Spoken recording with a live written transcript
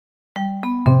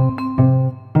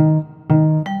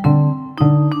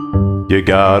You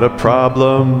got a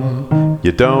problem,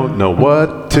 you don't know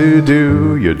what to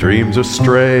do. Your dreams are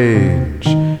strange,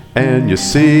 and you're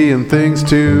seeing things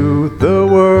too. The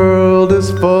world is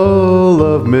full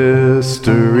of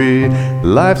mystery.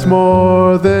 Life's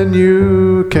more than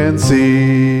you can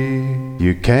see.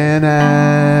 You can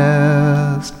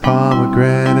ask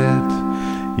Pomegranate.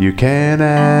 You can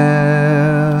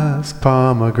ask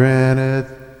Pomegranate.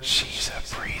 She's a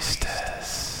priestess.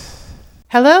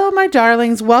 Hello, my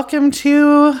darlings. Welcome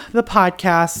to the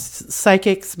podcast,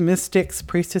 Psychics, Mystics,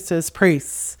 Priestesses,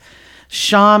 Priests,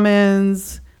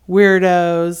 Shamans,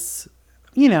 Weirdos,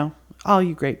 all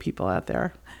you great people out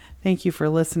there. Thank you for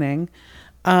listening.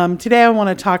 Today I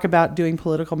want to talk about doing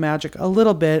political magic a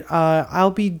little bit.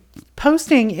 I'll be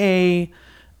posting an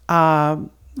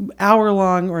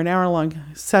hour-long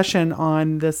session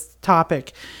on this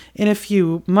topic in a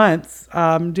few months,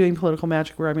 doing political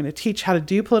magic, where I'm going to teach how to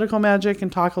do political magic and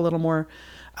talk a little more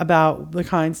about the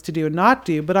kinds to do and not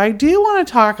do. But I do want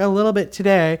to talk a little bit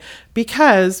today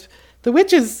because the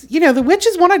witches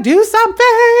want to do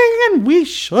something, and we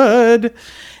should.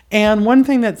 And one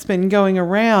thing that's been going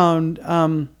around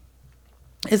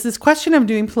is this question of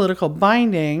doing political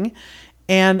binding.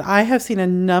 And I have seen a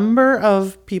number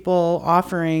of people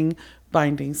offering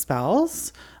binding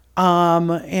spells.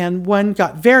 And one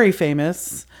got very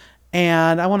famous.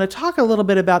 And I want to talk a little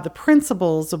bit about the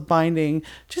principles of binding,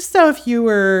 just so if you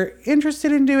were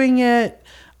interested in doing it,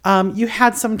 you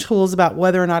had some tools about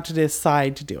whether or not to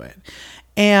decide to do it.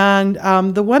 And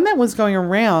the one that was going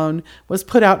around was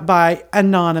put out by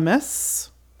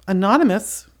Anonymous.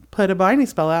 Anonymous put a binding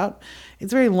spell out.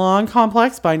 It's a very long,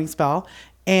 complex binding spell.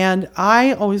 And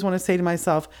I always want to say to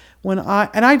myself,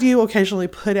 I do occasionally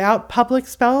put out public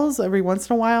spells every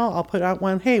once in a while. I'll put out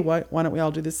one, hey, why don't we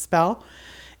all do this spell?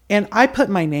 And I put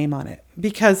my name on it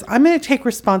because I'm going to take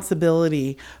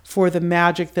responsibility for the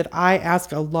magic that I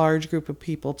ask a large group of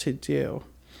people to do.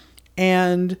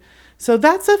 And so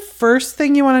that's the first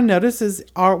thing you want to notice is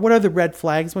what are the red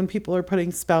flags when people are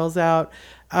putting spells out,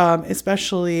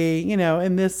 especially,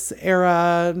 in this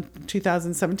era,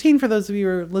 2017, for those of you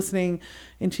who are listening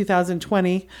in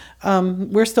 2020.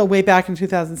 We're still way back in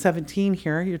 2017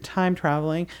 here. You're time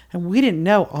traveling. And we didn't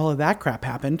know all of that crap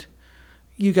happened.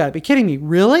 You got to be kidding me.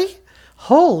 Really?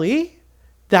 Holy,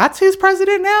 that's who's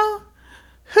president now?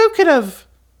 Who could have...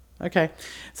 Okay,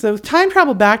 so time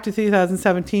travel back to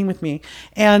 2017 with me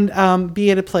and be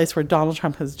at a place where Donald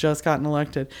Trump has just gotten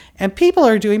elected and people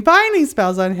are doing binding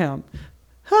spells on him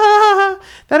that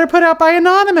are put out by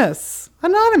Anonymous,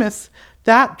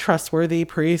 that trustworthy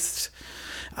priest.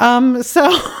 Oh,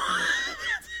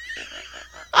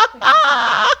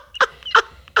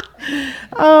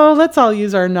 let's all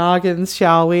use our noggins,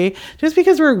 shall we? Just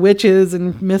because we're witches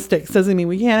and mystics doesn't mean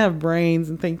we can't have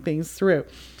brains and think things through.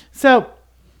 So...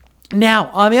 Now,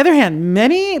 on the other hand,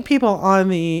 many people on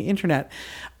the internet,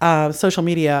 social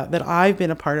media that I've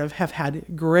been a part of have had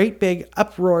great big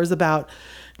uproars about,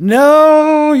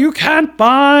 no, you can't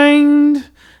bind.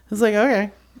 It's like,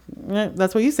 okay,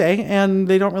 that's what you say. And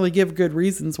they don't really give good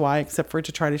reasons why, except for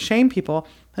to try to shame people.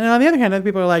 And on the other hand, other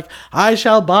people are like, I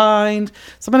shall bind.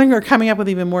 Some of them are coming up with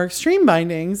even more extreme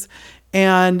bindings.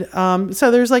 And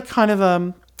so there's like kind of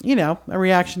a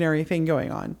reactionary thing going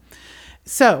on.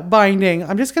 So binding,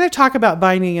 I'm just going to talk about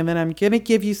binding and then I'm going to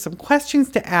give you some questions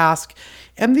to ask.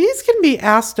 And these can be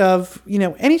asked of,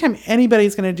 anytime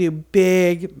anybody's going to do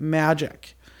big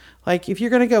magic. Like if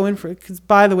you're going to go in for, because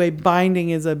by the way,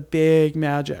 binding is a big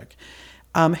magic.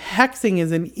 Hexing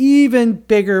is an even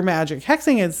bigger magic.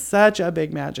 Hexing is such a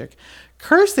big magic.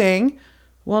 Cursing,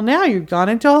 well, now you've gone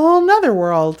into a whole nother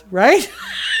world, right?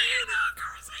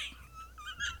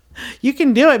 You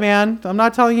can do it, man. I'm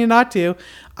not telling you not to.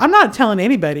 I'm not telling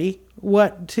anybody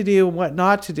what to do and what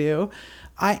not to do.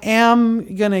 I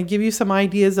am going to give you some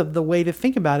ideas of the way to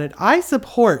think about it. I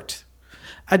support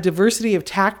a diversity of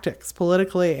tactics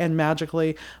politically and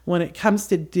magically when it comes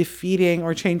to defeating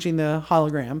or changing the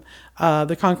hologram,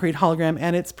 the concrete hologram,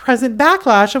 and its present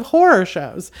backlash of horror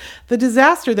shows, the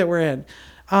disaster that we're in.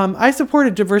 I support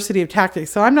a diversity of tactics,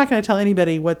 so I'm not going to tell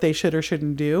anybody what they should or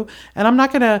shouldn't do, and I'm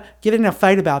not going to get in a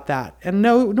fight about that. And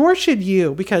no, nor should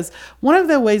you, because one of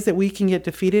the ways that we can get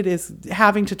defeated is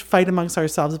having to fight amongst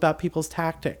ourselves about people's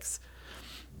tactics.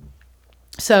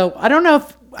 So I don't know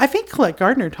I think Colette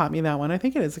Gardner taught me that one. I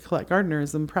think it is a Colette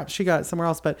Gardnerism. Perhaps she got it somewhere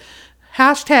else, but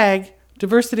hashtag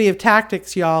diversity of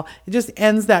tactics, y'all. It just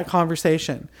ends that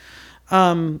conversation.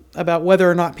 About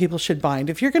whether or not people should bind.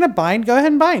 If you're going to bind, go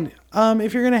ahead and bind.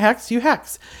 If you're going to hex, you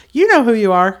hex. You know who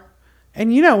you are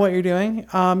and you know what you're doing.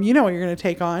 You know what you're going to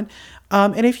take on.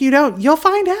 And if you don't, you'll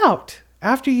find out.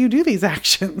 after you do these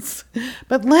actions.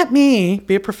 But let me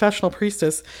be a professional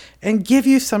priestess and give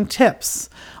you some tips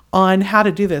on how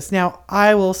to do this. Now,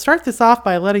 I will start this off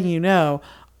by letting you know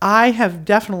I have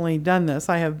definitely done this.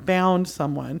 I have bound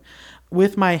someone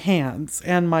with my hands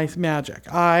and my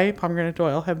magic. I, Pomegranate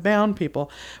Doyle, have bound people,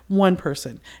 one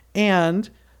person. And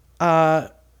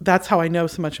that's how I know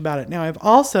so much about it. Now, I've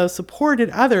also supported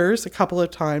others a couple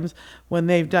of times when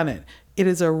they've done it. It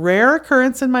is a rare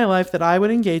occurrence in my life that I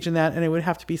would engage in that, and it would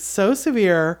have to be so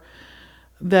severe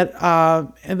that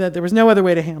and that there was no other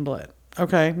way to handle it.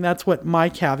 Okay, and that's what my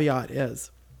caveat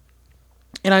is.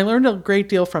 And I learned a great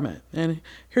deal from it. And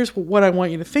here's what I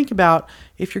want you to think about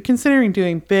if you're considering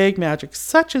doing big magic,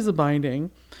 such as a binding.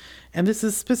 And this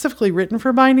is specifically written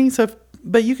for binding,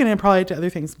 but you can apply it to other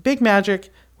things. Big magic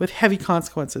with heavy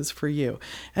consequences for you.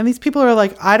 And these people are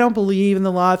like, I don't believe in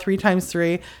the law of 3 times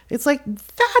 3. It's like,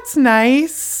 that's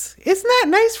nice. Isn't that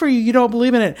nice for you? You don't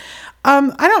believe in it.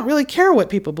 I don't really care what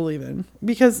people believe in,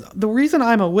 because the reason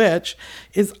I'm a witch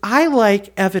is I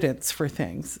like evidence for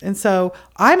things. And so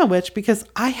I'm a witch because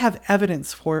I have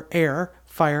evidence for air,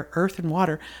 fire, earth, and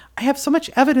water. I have so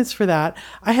much evidence for that.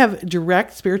 I have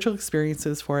direct spiritual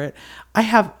experiences for it. I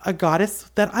have a goddess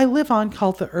that I live on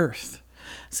called the earth.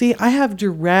 See, I have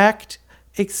direct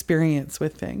experience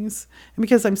with things. And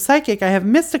because I'm psychic, I have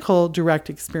mystical direct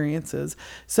experiences.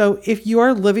 So if you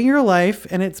are living your life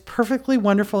and it's perfectly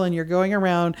wonderful and you're going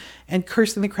around and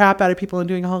cursing the crap out of people and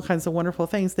doing all kinds of wonderful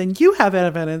things, then you have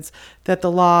evidence that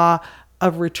the law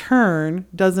of return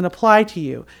doesn't apply to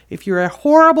you. If you're a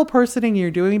horrible person and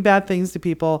you're doing bad things to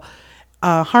people,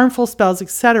 harmful spells,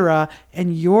 etc.,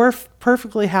 and you're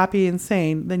perfectly happy and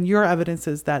sane, then your evidence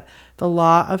is that the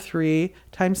law of 3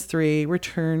 times 3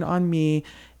 return on me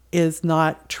is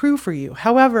not true for you.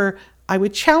 However, I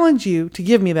would challenge you to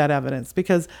give me that evidence,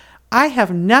 because I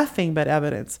have nothing but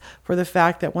evidence for the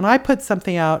fact that when I put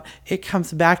something out, it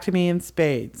comes back to me in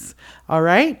spades. All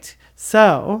right?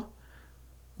 So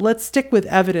let's stick with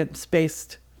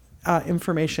evidence-based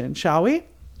information, shall we?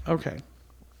 Okay.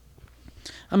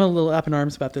 I'm a little up in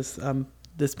arms about this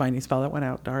this binding spell that went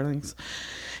out, darlings.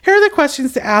 Here are the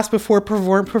questions to ask before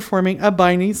performing a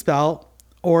binding spell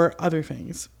or other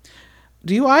things.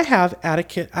 Do I have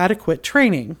adequate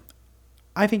training?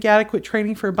 I think adequate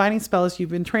training for a binding spell is you've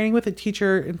been training with a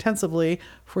teacher intensively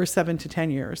for 7 to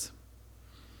 10 years.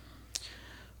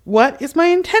 What is my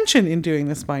intention in doing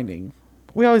this binding?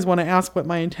 We always want to ask what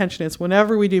my intention is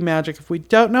whenever we do magic. If we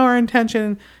don't know our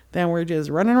intention, then we're just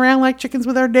running around like chickens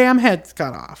with our damn heads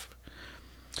cut off.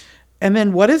 And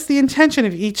then what is the intention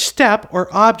of each step or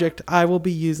object I will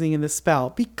be using in the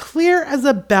spell? Be clear as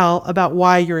a bell about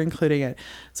why you're including it.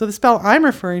 So the spell I'm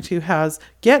referring to has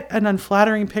get an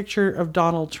unflattering picture of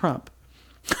Donald Trump.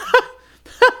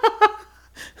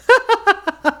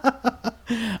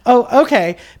 Oh,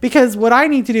 okay. Because what I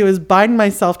need to do is bind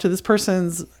myself to this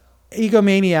person's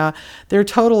egomania, their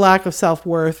total lack of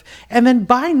self-worth, and then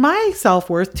bind my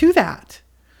self-worth to that.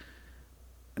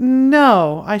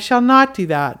 No, I shall not do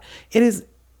that. It is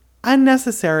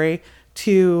unnecessary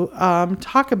to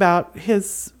talk about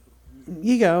his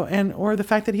ego or the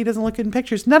fact that he doesn't look good in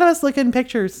pictures. None of us look good in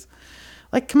pictures.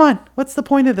 Like, come on, what's the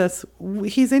point of this?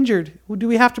 He's injured. Do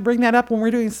we have to bring that up when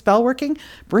we're doing spell working?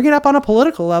 Bring it up on a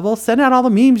political level. Send out all the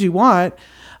memes you want,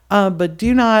 but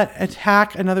do not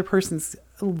attack another person's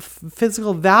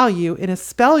physical value in a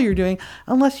spell you're doing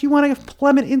unless you want to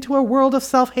plummet into a world of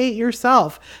self-hate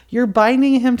yourself. You're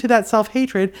binding him to that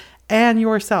self-hatred and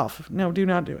yourself. No, do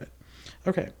not do it.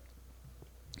 Okay.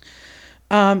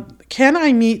 Can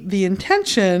I meet the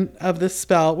intention of this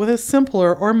spell with a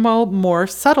simpler or more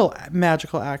subtle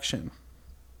magical action?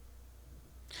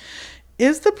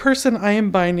 Is the person I am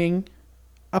binding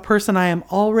a person I am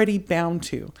already bound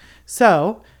to?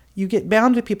 So you get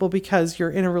bound to people because you're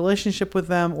in a relationship with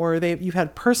them, or you've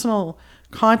had personal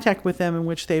contact with them in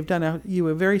which they've done you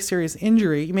a very serious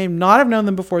injury. You may not have known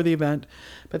them before the event,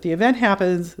 but the event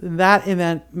happens. That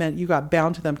event meant you got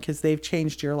bound to them because they've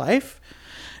changed your life.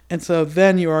 And so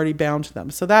then you're already bound to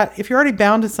them. So that if you're already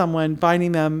bound to someone,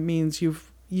 binding them means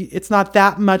it's not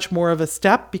that much more of a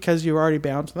step because you're already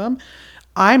bound to them.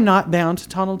 I'm not bound to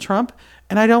Donald Trump,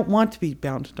 and I don't want to be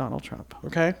bound to Donald Trump.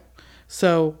 Okay.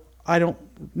 So I don't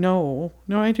know.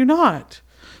 No, I do not.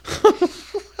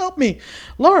 Help me,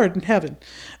 Lord in heaven.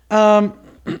 Am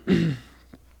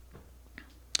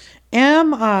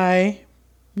I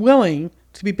willing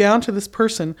to be bound to this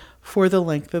person for the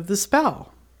length of the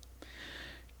spell?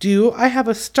 Do I have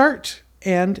a start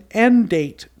and end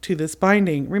date to this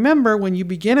binding? Remember, when you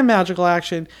begin a magical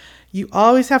action, you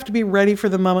always have to be ready for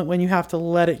the moment when you have to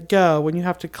let it go, when you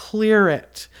have to clear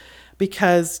it.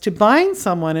 because to bind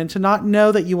someone and to not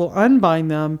know that you will unbind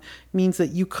them means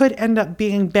that you could end up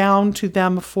being bound to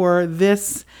them for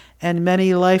this and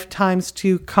many lifetimes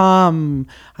to come.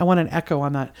 I want an echo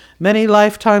on that. Many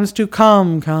lifetimes to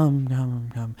come.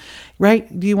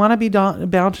 Right? Do you want to be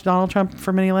bound to Donald Trump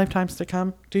for many lifetimes to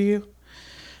come? Do you?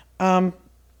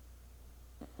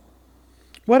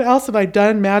 What else have I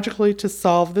done magically to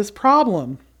solve this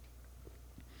problem?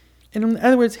 In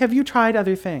other words, have you tried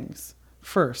other things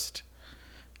first?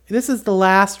 This is the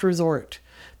last resort.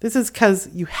 This is because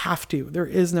you have to. There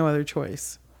is no other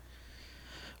choice.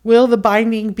 Will the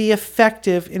binding be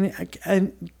effective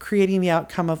in creating the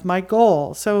outcome of my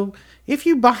goal? So if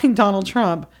you bind Donald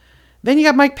Trump, then you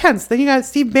got Mike Pence, then you got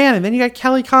Steve Bannon, then you got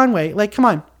Kelly Conway. Like, come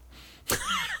on.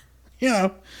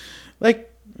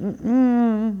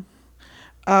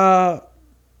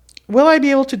 Will I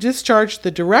be able to discharge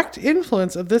the direct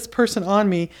influence of this person on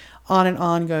me on an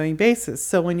ongoing basis?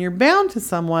 So when you're bound to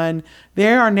someone,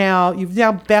 you've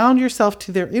now bound yourself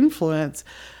to their influence.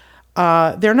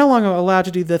 They're no longer allowed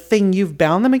to do the thing you've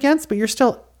bound them against, but you're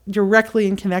still directly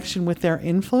in connection with their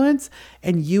influence,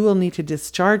 and you will need to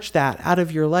discharge that out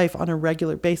of your life on a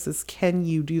regular basis. Can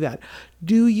you do that?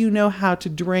 Do you know how to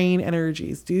drain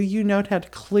energies? Do you know how to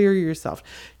clear yourself?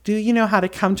 Do you know how to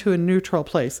come to a neutral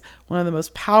place? One of the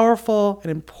most powerful and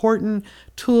important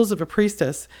tools of a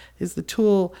priestess is the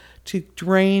tool to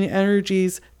drain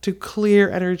energies, to clear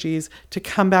energies, to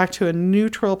come back to a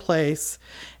neutral place,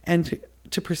 and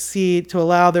to proceed, to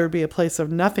allow there to be a place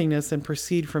of nothingness and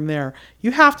proceed from there.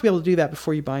 You have to be able to do that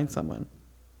before you bind someone.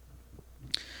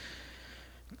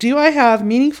 Do I have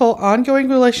meaningful ongoing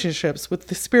relationships with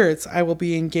the spirits I will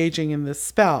be engaging in this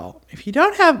spell? If you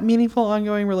don't have meaningful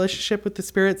ongoing relationship with the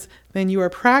spirits, then you are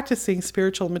practicing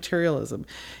spiritual materialism.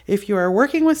 If you are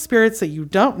working with spirits that you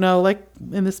don't know, like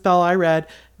in the spell I read,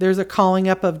 there's a calling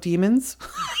up of demons.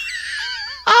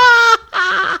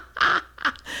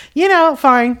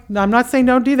 Fine. I'm not saying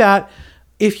don't do that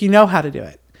if you know how to do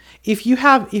it. If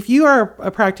you are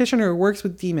a practitioner who works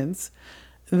with demons,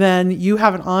 then you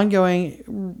have an ongoing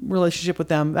relationship with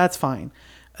them. That's fine.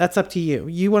 That's up to you.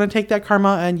 You want to take that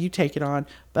karma and you take it on.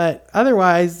 But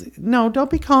otherwise, no, don't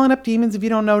be calling up demons if you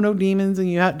don't know no demons and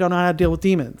you don't know how to deal with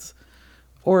demons.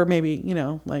 Or maybe,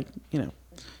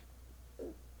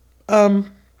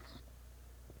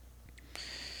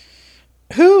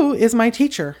 who is my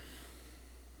teacher?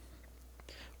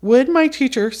 Would my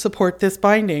teacher support this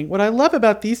binding? What I love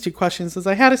about these two questions is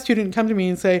I had a student come to me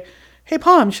and say, hey,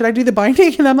 Pom, should I do the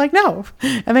binding? And I'm like, no.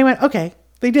 And they went, okay.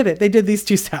 They did it. They did these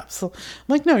 2 steps. So I'm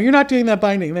like, no, you're not doing that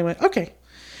binding. And they went, okay.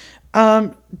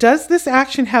 Does this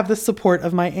action have the support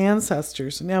of my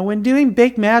ancestors? Now, when doing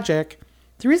big magic,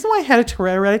 the reason why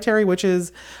hereditary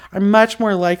witches are much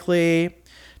more likely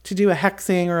to do a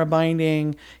hexing or a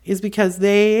binding is because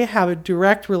they have a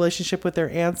direct relationship with their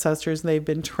ancestors and they've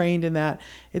been trained in that.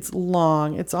 It's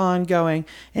long, it's ongoing.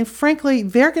 And frankly,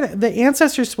 the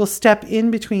ancestors will step in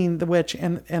between the witch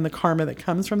and the karma that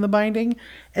comes from the binding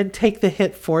and take the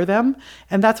hit for them.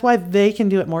 And that's why they can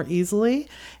do it more easily.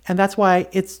 And that's why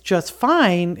it's just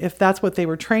fine if that's what they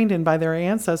were trained in by their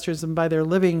ancestors and by their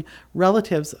living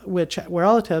relatives,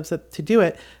 to do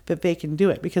it, that they can do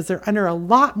it because they're under a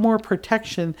lot more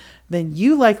protection than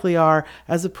you likely are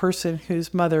as a person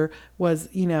whose mother was,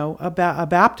 a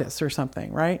Baptist or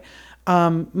something, right?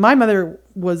 My mother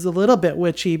was a little bit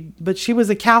witchy, but she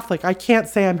was a Catholic. I can't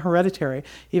say I'm hereditary,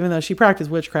 even though she practiced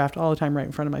witchcraft all the time right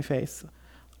in front of my face.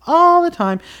 All the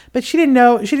time. But she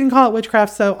didn't call it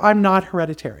witchcraft, so I'm not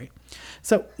hereditary.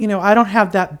 So, I don't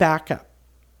have that backup.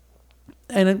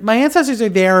 And my ancestors are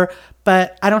there,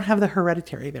 but I don't have the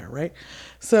hereditary there, right?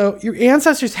 So your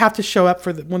ancestors have to show up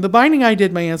when the binding I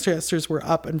did, my ancestors were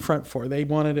up in front for. They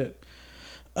wanted it.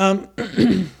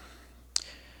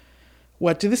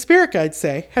 What do the spirit guides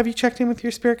say? Have you checked in with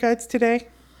your spirit guides today?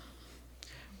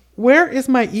 Where is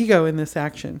my ego in this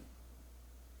action?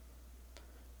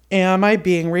 Am I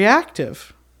being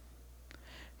reactive?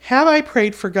 Have I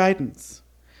prayed for guidance?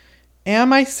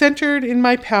 Am I centered in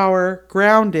my power,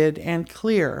 grounded and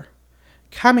clear,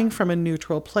 coming from a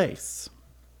neutral place?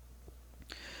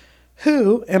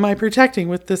 Who am I protecting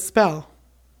with this spell?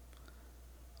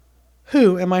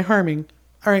 Who am I harming?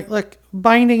 All right, look,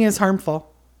 binding is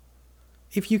harmful.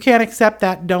 If you can't accept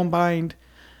that, don't bind.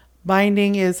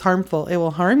 Binding is harmful. It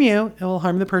will harm you. It will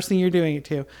harm the person you're doing it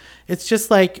to. It's just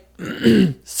like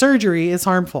surgery is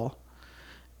harmful.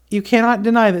 You cannot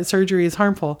deny that surgery is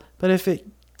harmful. But if it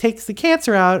takes the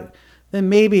cancer out, then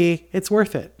maybe it's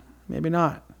worth it. Maybe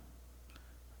not.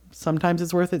 Sometimes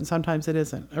it's worth it and sometimes it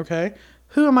isn't. Okay?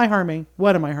 Who am I harming?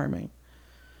 What am I harming?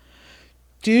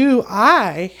 do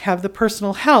I have the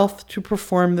personal health to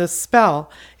perform this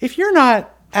spell? If you're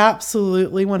not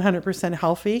absolutely 100%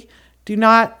 healthy, do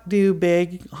not do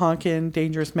big, honking,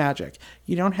 dangerous magic.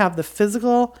 You don't have the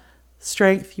physical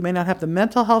strength. You may not have the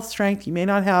mental health strength. You may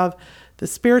not have the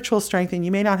spiritual strength, and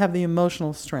you may not have the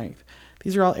emotional strength.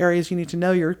 These are all areas you need to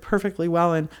know you're perfectly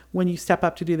well in when you step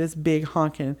up to do this big,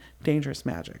 honking, dangerous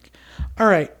magic. All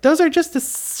right. Those are just a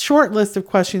short list of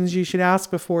questions you should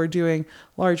ask before doing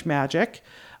large magic.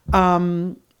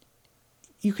 You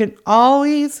can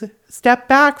always step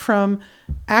back from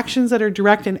actions that are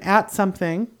directed at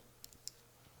something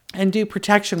and do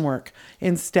protection work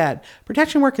instead.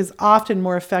 Protection work is often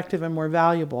more effective and more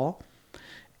valuable.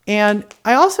 And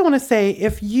I also want to say,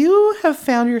 if you have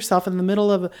found yourself in the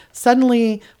middle of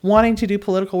suddenly wanting to do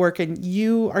political work and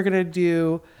you are going to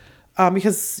do,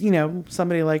 because,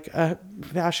 somebody like a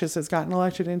fascist has gotten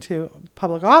elected into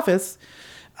public office,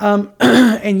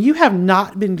 and you have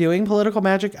not been doing political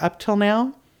magic up till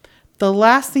now, the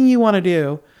last thing you want to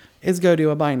do is go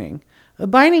do a binding. A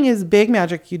binding is big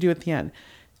magic you do at the end.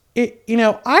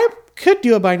 I could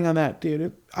do a binding on that,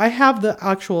 dude. I have the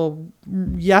actual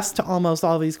yes to almost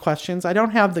all these questions. I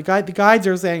don't have the guide. The guides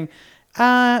are saying,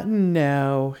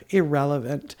 no,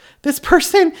 irrelevant. This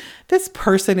person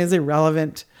is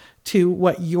irrelevant to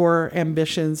what your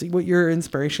ambitions, what your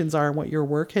inspirations are, and what your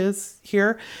work is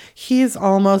here. He is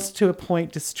almost to a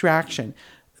point distraction.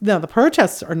 Now, the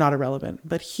protests are not irrelevant,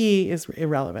 but he is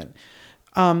irrelevant.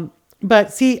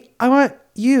 But see, I want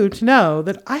you to know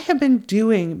that I have been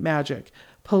doing magic,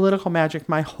 political magic,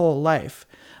 my whole life.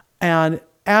 And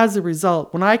as a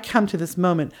result, when I come to this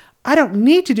moment, I don't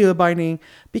need to do a binding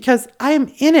because I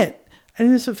am in it.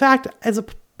 And in fact,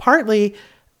 partly,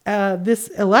 this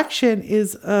election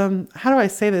is, how do I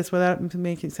say this without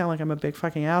making it sound like I'm a big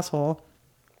fucking asshole?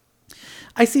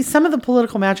 I see some of the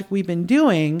political magic we've been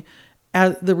doing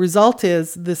as the result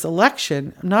is this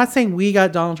election. I'm not saying we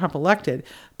got Donald Trump elected,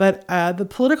 but the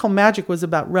political magic was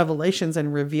about revelations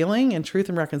and revealing and truth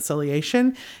and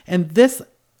reconciliation. And this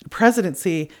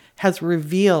presidency has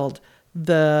revealed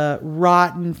the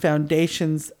rotten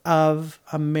foundations of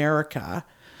America,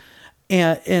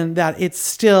 and that it's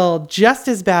still just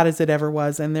as bad as it ever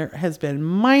was. And there has been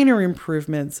minor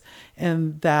improvements,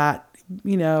 and that,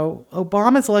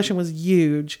 Obama's election was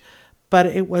huge, but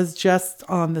it was just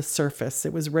on the surface.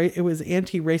 It was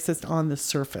anti-racist on the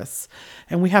surface.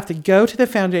 And we have to go to the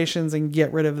foundations and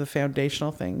get rid of the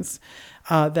foundational things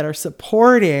that are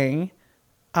supporting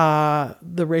the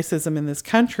racism in this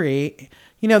country.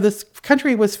 This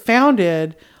country was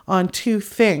founded on two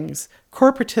things: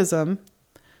 corporatism.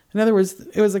 In other words,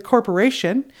 it was a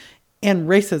corporation, and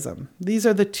racism. These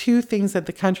are the two things that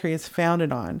the country is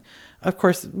founded on. Of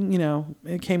course,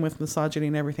 it came with misogyny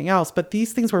and everything else, but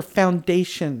these things were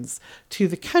foundations to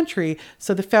the country.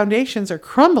 So the foundations are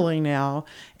crumbling now,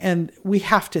 and we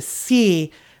have to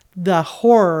see the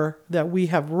horror that we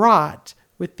have wrought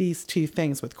with these two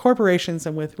things, with corporations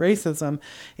and with racism,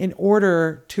 in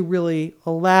order to really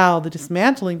allow the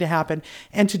dismantling to happen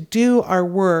and to do our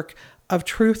work of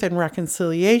truth and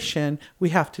reconciliation. We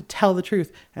have to tell the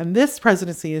truth. And this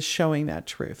presidency is showing that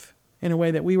truth in a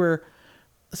way that we were,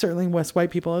 certainly West white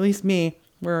people, at least me,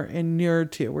 were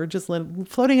inured to. We're just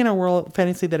floating in a world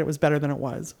fantasy that it was better than it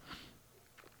was.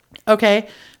 Okay,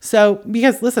 so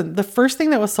because listen, the first thing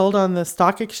that was sold on the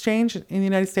stock exchange in the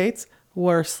United States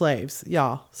were slaves.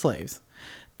 Y'all, slaves.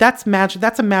 That's magic.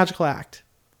 That's a magical act.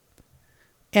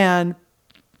 And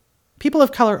people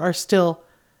of color are still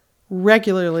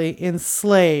regularly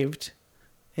enslaved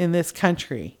in this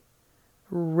country,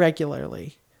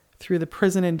 regularly, through the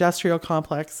prison industrial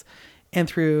complex and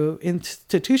through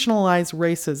institutionalized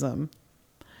racism.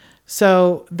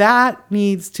 So that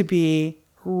needs to be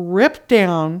ripped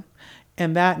down,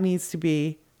 and that needs to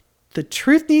be, the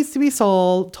truth needs to be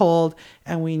told,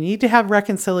 and we need to have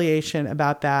reconciliation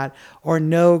about that, or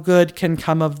no good can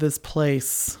come of this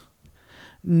place.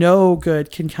 No good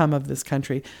can come of this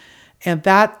country. And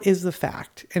that is the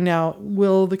fact. And now,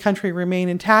 will the country remain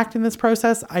intact in this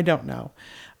process? I don't know.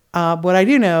 What I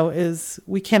do know is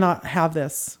we cannot have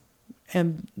this.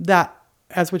 And that,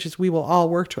 we will all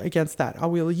work against that.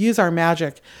 We will use our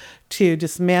magic to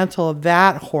dismantle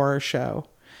that horror show.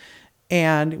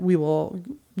 And we will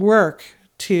work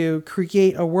to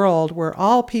create a world where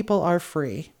all people are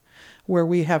free, where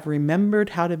we have remembered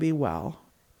how to be well.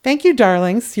 Thank you,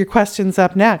 darlings. Your question's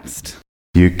up next.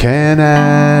 You can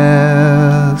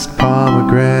ask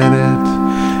pomegranate.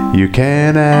 You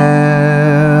can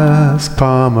ask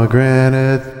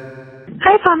pomegranate.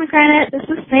 Hi, Pomegranate. This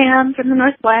is Sam from the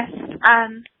Northwest.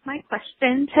 My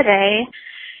question today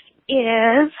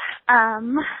is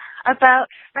about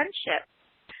friendship.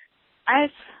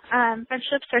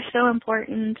 Friendships are so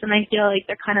important, and I feel like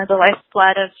they're kind of the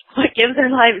lifeblood of what gives our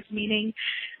lives meaning.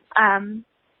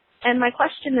 And my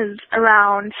question is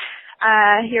around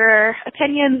your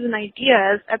opinions and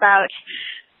ideas about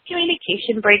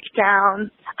communication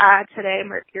breakdowns. Today,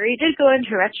 Mercury did go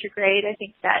into retrograde. I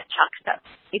think that chalks up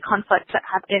a conflict that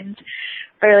happened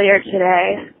earlier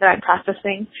today that I'm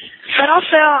processing. But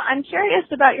also, I'm curious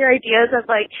about your ideas of,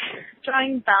 like,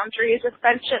 drawing boundaries with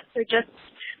friendships, or just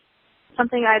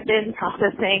something I've been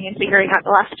processing and figuring out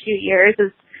the last few years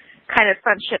is kind of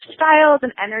friendship styles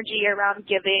and energy around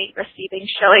giving, receiving,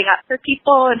 showing up for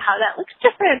people, and how that looks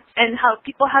different, and how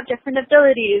people have different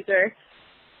abilities or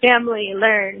family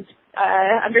learned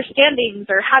understandings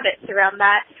or habits around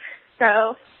that.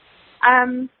 So,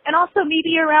 and also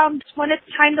maybe around when it's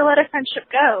time to let a friendship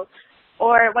go,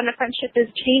 or when a friendship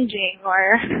is changing,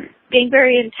 or being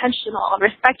very intentional and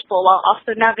respectful while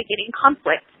also navigating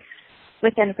conflict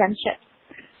within friendships.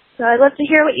 So I'd love to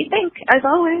hear what you think. As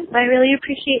always, I really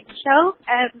appreciate the show,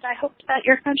 and I hope that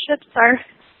your friendships are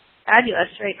fabulous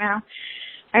right now.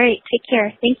 All right, take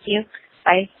care. Thank you.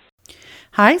 Bye.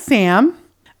 Hi, Sam.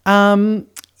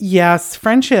 Yes,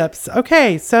 friendships.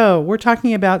 Okay, so we're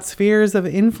talking about spheres of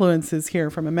influences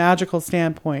here from a magical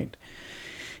standpoint.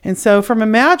 And so from a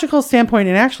magical standpoint,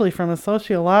 and actually from a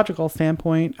sociological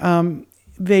standpoint,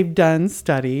 they've done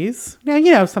studies.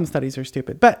 Now, some studies are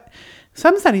stupid, but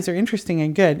some studies are interesting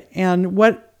and good. And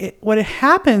what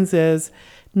happens is,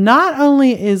 not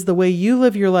only is the way you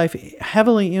live your life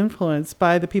heavily influenced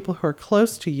by the people who are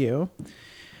close to you,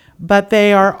 but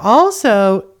they are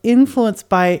also influenced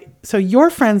by, so your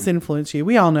friends influence you.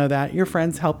 We all know that. Your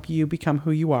friends help you become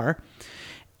who you are.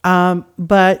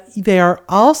 But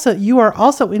you are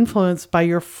also influenced by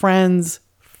your friends'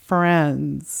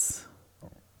 friends.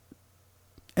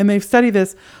 And they've studied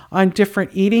this on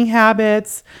different eating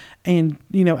habits and,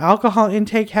 alcohol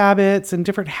intake habits and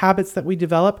different habits that we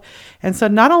develop. And so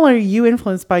not only are you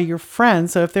influenced by your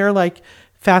friends, so if they're like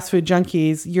fast food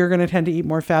junkies, you're going to tend to eat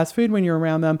more fast food when you're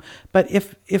around them. But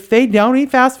if they don't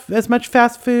eat as much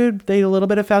fast food, they eat a little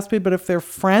bit of fast food. But if their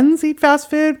friends eat fast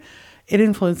food, it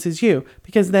influences you,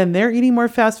 because then they're eating more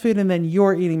fast food and then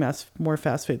you're eating more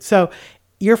fast food. So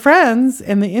your friends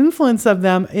and the influence of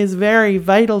them is very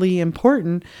vitally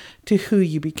important to who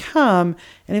you become.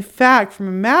 And in fact, from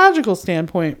a magical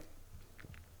standpoint,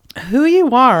 who you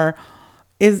are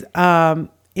is an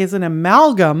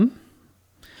amalgam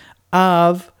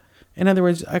of, in other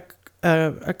words,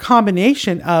 a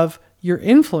combination of your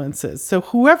influences. So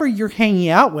whoever you're hanging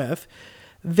out with,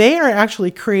 they are actually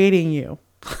creating you.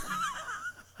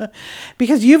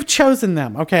 Because you've chosen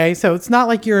them, okay? So it's not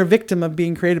like you're a victim of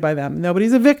being created by them.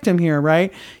 Nobody's a victim here,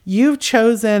 right? You've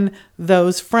chosen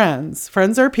those friends.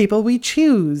 Friends are people we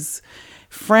choose.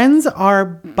 Friends are,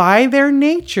 by their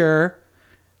nature,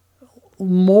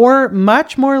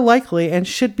 much more likely, and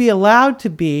should be allowed to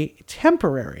be,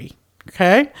 temporary,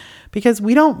 okay? Because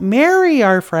we don't marry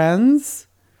our friends.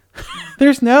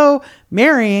 There's no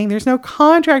marrying. There's no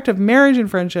contract of marriage in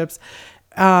friendships.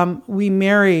 We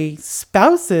marry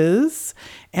spouses,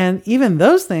 and even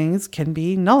those things can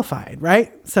be nullified,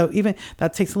 right? So even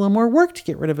that takes a little more work to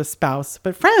get rid of a spouse.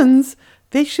 But friends,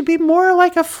 they should be more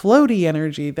like a floaty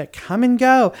energy that come and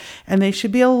go, and they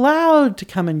should be allowed to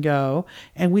come and go.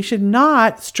 And we should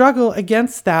not struggle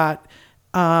against that,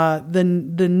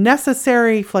 the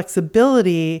necessary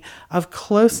flexibility of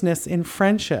closeness in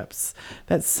friendships,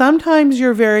 that sometimes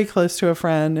you're very close to a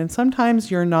friend and sometimes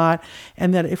you're not.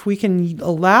 And that if we can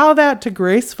allow that to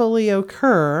gracefully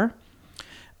occur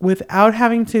without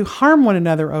having to harm one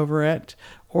another over it,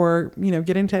 or,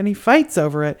 get into any fights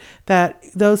over it, that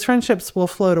those friendships will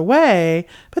float away,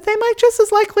 but they might just as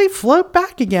likely float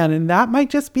back again. And that might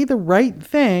just be the right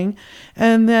thing.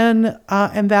 And then,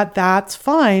 that's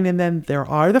fine. And then there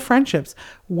are the friendships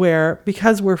where,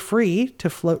 because we're free to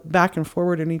float back and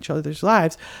forward in each other's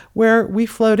lives, where we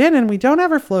float in and we don't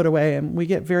ever float away, and we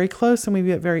get very close and we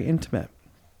get very intimate.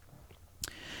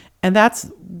 And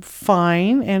that's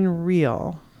fine and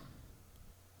real.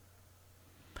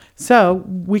 So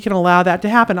we can allow that to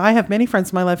happen. I have many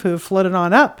friends in my life who have floated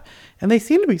on up, and they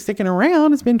seem to be sticking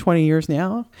around. It's been 20 years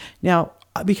now. Now,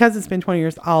 because it's been 20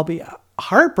 years, I'll be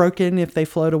heartbroken if they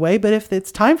float away. But if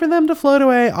it's time for them to float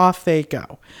away, off they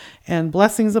go. And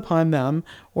blessings upon them.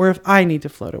 Or if I need to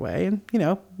float away.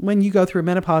 And, when you go through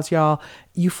menopause, y'all,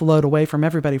 you float away from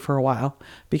everybody for a while,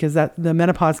 because the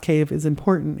menopause cave is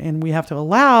important. And we have to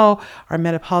allow our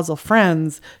menopausal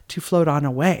friends to float on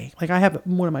away. Like, I have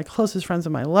one of my closest friends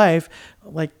in my life,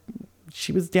 like,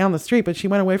 she was down the street, but she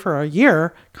went away for a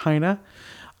year, kind of.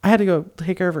 I had to go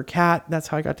take care of her cat. That's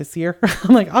how I got to see her.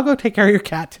 I'm like, I'll go take care of your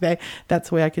cat today. That's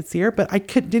the way I could see her. But I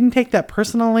didn't take that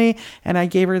personally. And I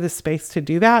gave her the space to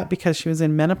do that because she was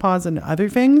in menopause and other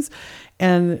things.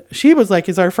 And she was like,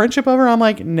 is our friendship over? I'm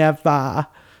like, never.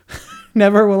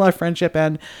 Never will our friendship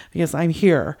end because I'm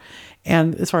here.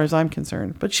 And as far as I'm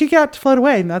concerned, but she got to float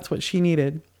away and that's what she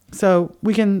needed. So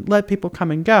we can let people come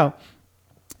and go.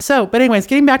 So, but anyways,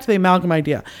 getting back to the amalgam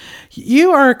idea,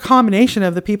 you are a combination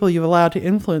of the people you've allowed to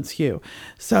influence you.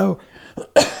 So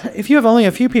if you have only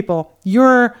a few people,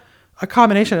 you're a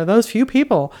combination of those few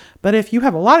people. But if you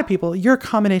have a lot of people, you're a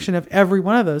combination of every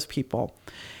one of those people.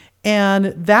 And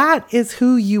that is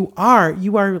who you are.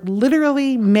 You are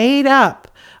literally made up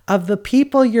of the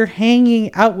people you're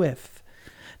hanging out with.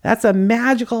 That's a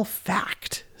magical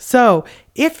fact. So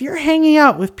if you're hanging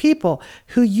out with people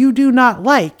who you do not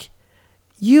like,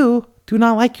 you do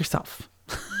not like yourself.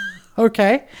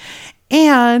 Okay?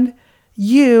 And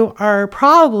you are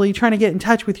probably trying to get in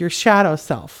touch with your shadow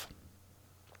self.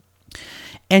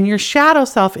 And your shadow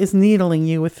self is needling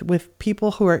you with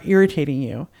people who are irritating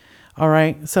you. All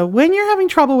right? So when you're having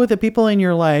trouble with the people in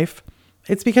your life,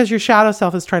 it's because your shadow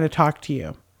self is trying to talk to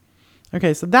you.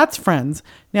 Okay, so that's friends.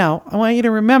 Now, I want you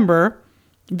to remember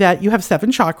that you have 7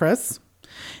 chakras.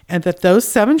 And that those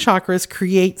 7 chakras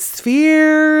create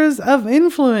spheres of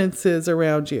influences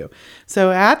around you.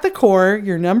 So at the core,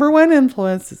 your number one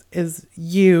influence is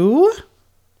you.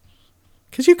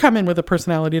 Because you come in with a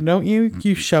personality, don't you?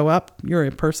 You show up. You're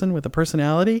a person with a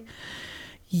personality.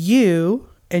 You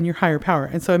and your higher power.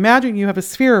 And so imagine you have a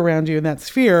sphere around you. And that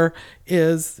sphere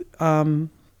is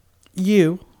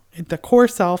you, the core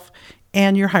self,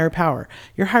 and your higher power.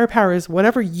 Your higher power is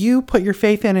whatever you put your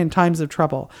faith in times of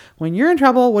trouble. When you're in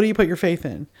trouble, what do you put your faith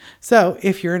in? So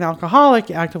if you're an alcoholic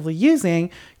actively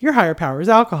using, your higher power is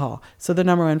alcohol. So the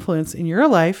number one influence in your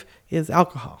life is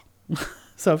alcohol.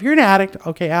 So if you're an addict,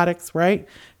 okay, addicts, right?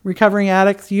 Recovering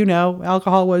addicts, you know,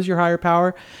 alcohol was your higher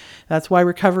power. That's why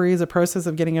recovery is a process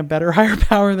of getting a better higher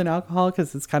power than alcohol,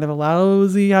 because it's kind of a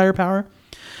lousy higher power.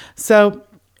 So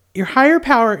your higher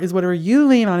power is whatever you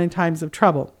lean on in times of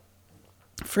trouble.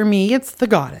 For me, it's the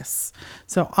goddess.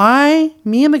 So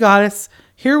me and the goddess,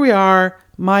 here we are.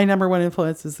 My number one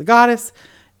influence is the goddess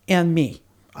and me.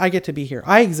 I get to be here.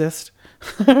 I exist,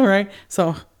 right?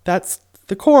 So that's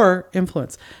the core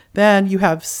influence. Then you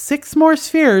have 6 more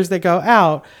spheres that go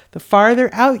out. The farther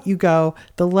out you go,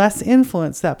 the less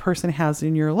influence that person has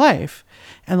in your life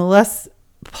and the less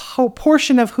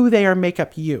portion of who they are make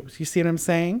up you. You see what I'm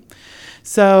saying?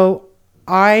 So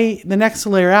the next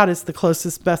layer out is the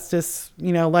closest, bestest,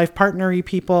 life partner-y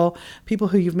people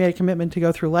who you've made a commitment to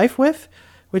go through life with,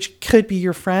 which could be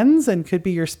your friends and could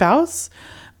be your spouse.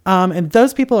 And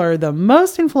those people are the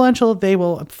most influential. They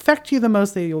will affect you the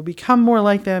most. They will become more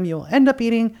like them. You'll end up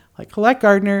eating like Colette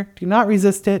Gardner. Do not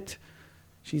resist it.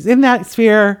 She's in that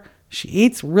sphere. She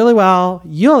eats really well.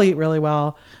 You'll eat really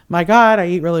well. My God, I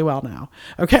eat really well now.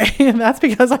 Okay. And that's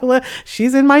because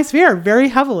she's in my sphere very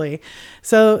heavily.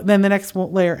 So then the next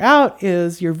layer out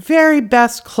is your very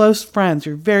best close friends,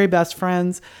 your very best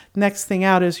friends. Next thing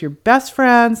out is your best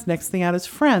friends. Next thing out is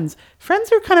friends. Friends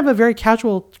are kind of a very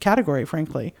casual category,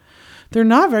 frankly. They're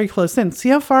not very close in. See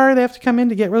how far they have to come in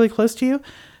to get really close to you?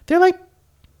 They're like,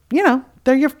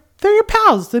 they're your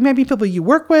pals. They might be people you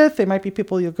work with. They might be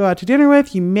people you'll go out to dinner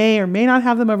with. You may or may not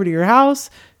have them over to your house.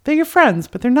 They're your friends,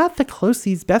 but they're not the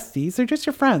closest besties. They're just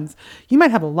your friends. You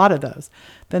might have a lot of those.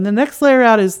 Then the next layer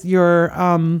out is your,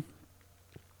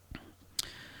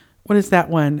 what is that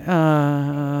one?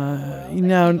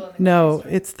 No,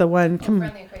 it's the one. Come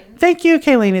on. Thank you,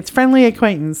 Kayleen. It's friendly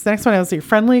acquaintance. The next one is your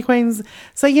friendly acquaintance.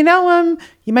 So you know them.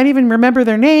 You might even remember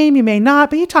their name. You may not,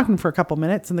 but you talk to them for a couple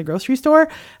minutes in the grocery store.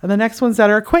 And the next ones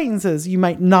that are acquaintances. You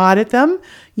might nod at them.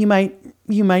 You might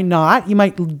not. You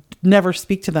might never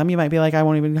speak to them. You might be like, I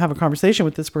won't even have a conversation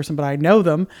with this person, but I know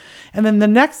them. And then the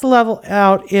next level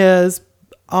out is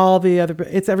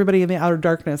it's everybody in the outer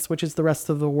darkness, which is the rest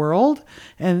of the world.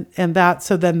 And that,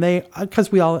 so then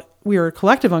because we are a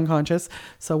collective unconscious,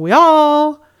 so we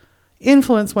all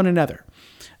influence one another.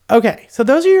 Okay. So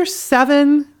those are your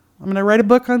 7, I'm going to write a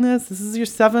book on this. This is your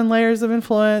 7 layers of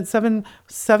influence, seven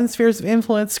spheres of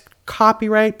influence,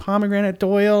 copyright Pomegranate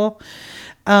Doyle.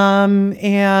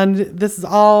 And this is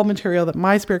all material that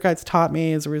my spirit guides taught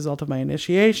me as a result of my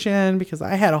initiation, because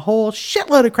I had a whole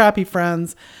shitload of crappy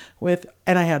friends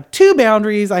and I had 2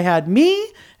 boundaries. I had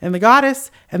me and the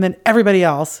goddess and then everybody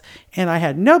else. And I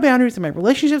had no boundaries and my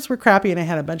relationships were crappy. And I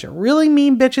had a bunch of really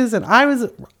mean bitches. And I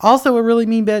was also a really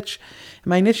mean bitch.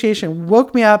 And my initiation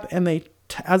woke me up and they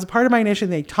as a part of my initiation,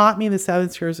 they taught me the 7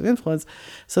 spheres of influence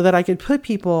so that I could put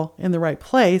people in the right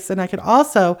place. And I could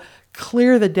also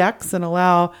clear the decks and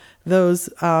allow those,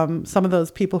 some of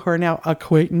those people who are now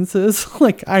acquaintances,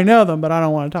 like I know them, but I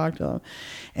don't want to talk to them.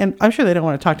 And I'm sure they don't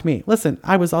want to talk to me. Listen,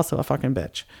 I was also a fucking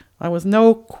bitch. I was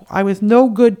no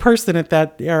good person at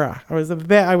that era. I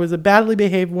was a badly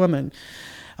behaved woman.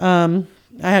 I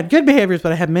had good behaviors,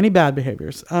 but I had many bad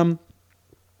behaviors.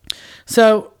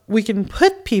 So we can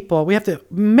put people, we have to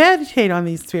meditate on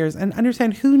these spheres and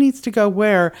understand who needs to go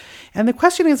where. And the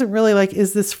question isn't really like,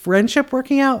 is this friendship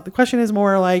working out? The question is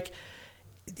more like,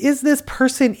 is this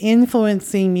person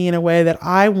influencing me in a way that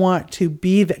I want to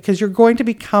be that? Because you're going to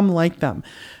become like them,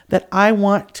 that I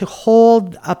want to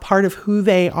hold a part of who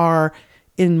they are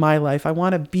in my life. I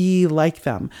want to be like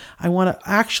them. I want to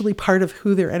actually part of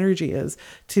who their energy is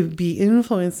to be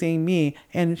influencing me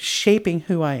and shaping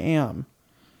who I am.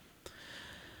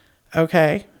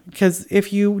 Okay. Because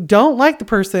if you don't like the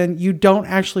person, you don't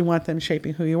actually want them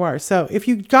shaping who you are. So if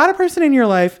you got a person in your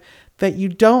life that you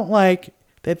don't like,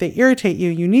 that they irritate you,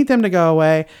 you need them to go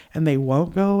away, and they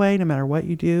won't go away no matter what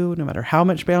you do, no matter how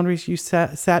much boundaries you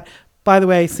set. By the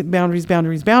way, boundaries,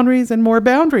 and more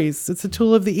boundaries. It's a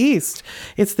tool of the East.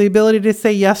 It's the ability to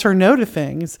say yes or no to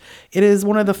things. It is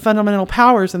one of the fundamental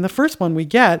powers. And the first one we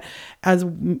get as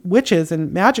witches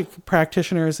and magic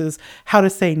practitioners is how to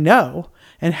say no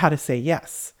and how to say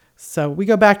yes. So we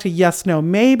go back to yes, no,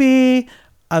 maybe.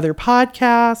 Other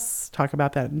podcasts talk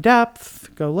about that in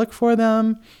depth. Go look for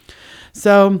them.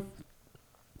 So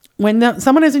when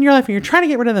someone is in your life and you're trying to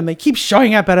get rid of them, they keep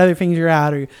showing up at other things you're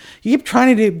at, or you keep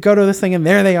trying to go to this thing and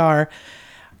there they are.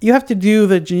 You have to do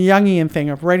the Jungian thing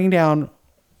of writing down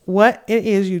what it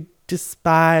is you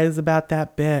despise about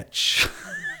that bitch.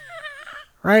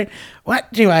 Right?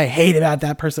 What do I hate about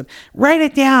that person? Write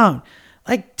it down.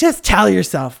 Like, just tell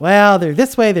yourself, well, they're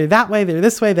this way, they're that way, they're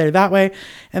this way, they're that way.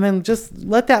 And then just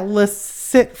let that list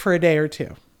sit for a day or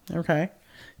two. Okay?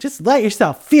 Just let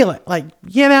yourself feel it, like,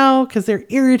 because they're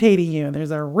irritating you and there's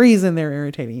a reason they're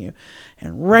irritating you,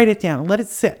 and write it down, let it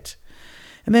sit.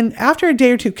 And then after a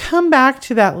day or two, come back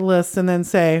to that list and then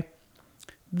say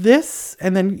this,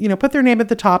 and then, put their name at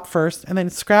the top first, and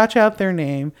then scratch out their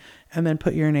name and then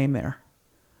put your name there.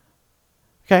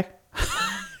 Okay?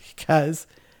 Because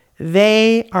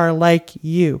they are like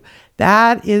you.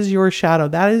 That is your shadow.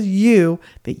 That is you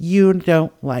that you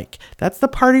don't like. That's the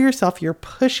part of yourself you're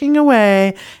pushing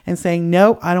away and saying,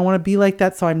 no, I don't want to be like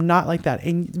that, so I'm not like that.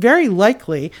 And very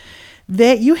likely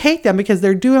that you hate them because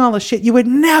they're doing all the shit you would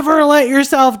never let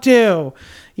yourself do.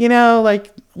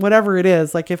 Like whatever it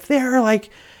is. Like if they're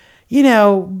like,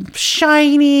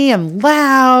 shiny and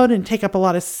loud and take up a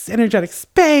lot of energetic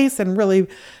space and really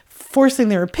forcing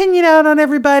their opinion out on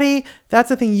everybody, that's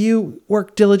the thing you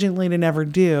work diligently to never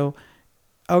do.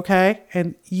 Okay.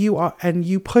 And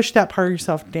you push that part of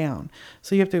yourself down.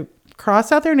 So you have to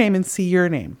cross out their name and see your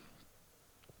name.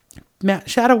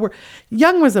 Shadow work.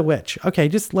 Jung was a witch. Okay.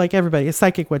 Just like everybody, a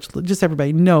psychic witch, just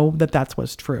everybody know that that's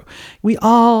what's true. We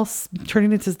all he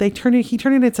turned it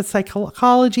into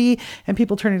psychology, and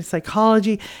people turn it into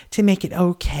psychology to make it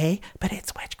okay. But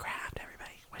it's witchcraft,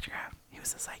 everybody. Witchcraft. He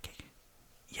was a psychic.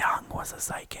 Jung was a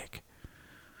psychic.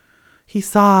 He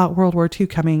saw World War II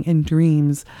coming in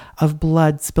dreams of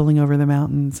blood spilling over the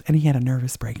mountains, and he had a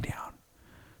nervous breakdown.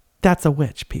 That's a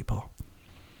witch, people.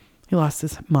 He lost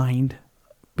his mind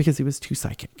because he was too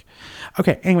psychic.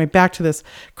 Okay, anyway, back to this.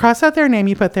 Cross out their name,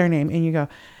 you put their name, and you go,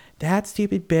 that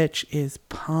stupid bitch is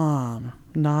Pom,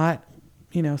 not,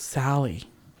 Sally,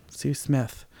 Sue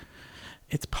Smith.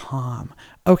 It's Pom.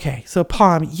 Okay, so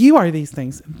Pom, you are these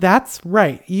things. That's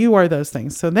right. You are those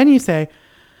things. So then you say,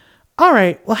 all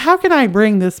right, well, how can I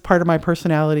bring this part of my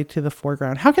personality to the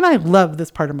foreground? How can I love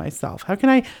this part of myself? How can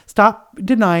I stop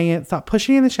denying it, stop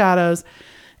pushing in the shadows?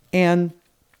 And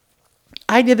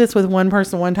I did this with one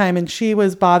person one time, and she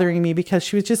was bothering me because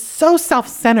she was just so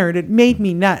self-centered. It made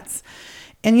me nuts.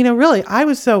 And, really, I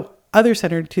was so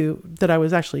other-centered too that I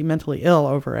was actually mentally ill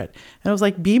over it. And I was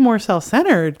like, be more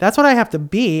self-centered. That's what I have to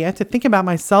be. I have to think about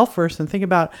myself first and think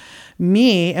about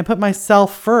me and put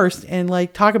myself first and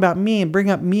like talk about me and bring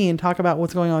up me and talk about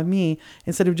what's going on with me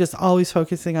instead of just always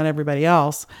focusing on everybody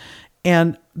else.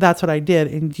 And that's what I did.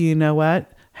 And do you know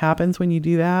what happens when you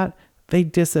do that? They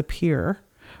disappear,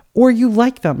 or you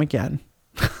like them again.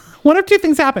 One of two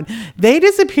things happen. They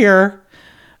disappear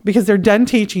because they're done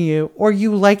teaching you, or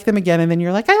you like them again. And then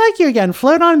you're like, I like you again.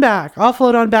 Float on back. I'll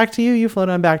float on back to you. You float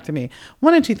on back to me.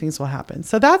 One of two things will happen.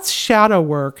 So that's shadow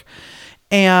work.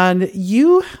 And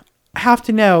you have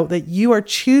to know that you are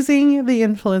choosing the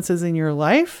influences in your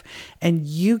life, and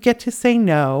you get to say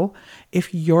no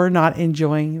if you're not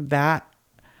enjoying that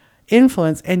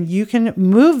influence, and you can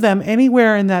move them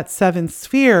anywhere in that 7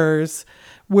 spheres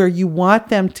where you want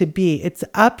them to be. It's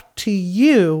up to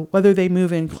you whether they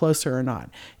move in closer or not.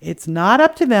 It's not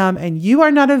up to them, and you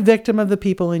are not a victim of the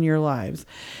people in your lives.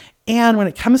 And when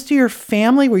it comes to your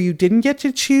family where you didn't get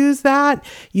to choose that,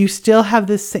 you still have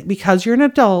this, because you're an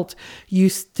adult, you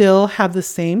still have the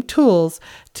same tools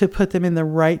to put them in the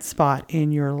right spot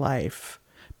in your life.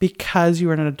 Because you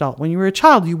were an adult. When you were a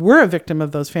child, you were a victim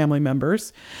of those family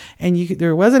members, and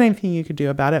there wasn't anything you could do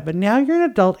about it. But now you're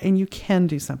an adult and you can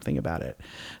do something about it.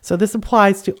 So this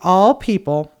applies to all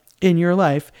people in your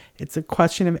life. It's a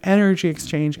question of energy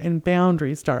exchange and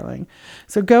boundaries, darling.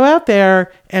 So go out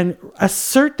there and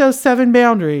assert those 7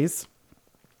 boundaries.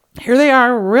 Here they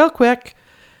are, real quick.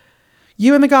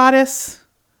 You and the goddess.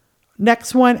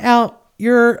 Next one out,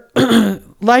 your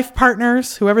life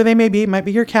partners, whoever they may be. It might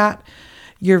be your cat.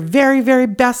 Your very, very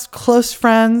best close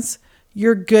friends,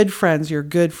 your good friends,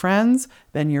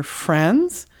 then your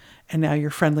friends, and now your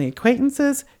friendly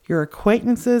acquaintances,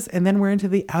 and then we're into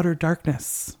the outer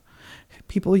darkness.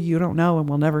 People you don't know and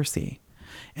will never see.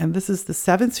 And this is the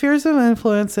 7 spheres of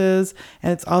influences,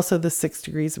 and it's also the 6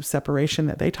 degrees of separation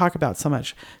that they talk about so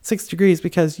much. 6 degrees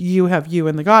because you have you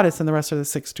and the goddess, and the rest are the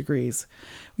 6 degrees.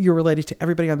 You're related to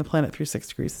everybody on the planet through 6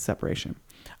 degrees of separation.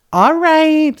 All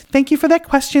right. Thank you for that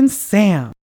question,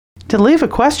 Sam. To leave a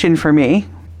question for me,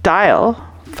 dial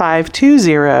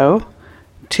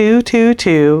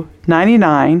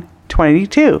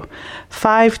 520-222-9922.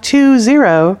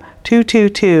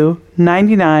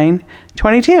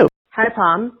 520-222-9922. Hi,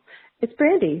 Pom. It's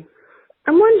Brandy.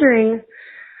 I'm wondering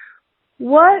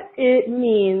what it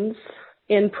means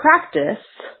in practice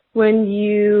when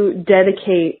you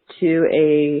dedicate to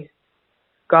a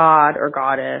god or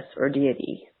goddess or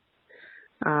deity.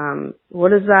 What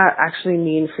does that actually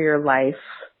mean for your life?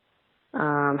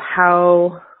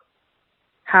 How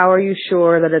are you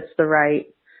sure that it's the right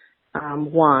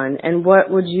one? And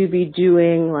what would you be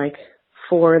doing like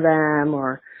for them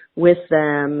or with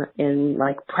them in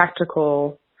like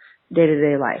practical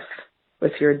day-to-day life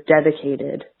if you're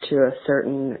dedicated to a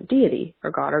certain deity or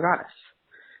god or goddess?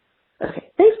 Okay,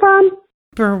 thanks, Pom.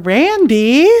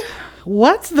 Brandy,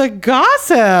 what's the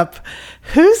gossip?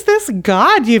 Who's this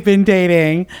god you've been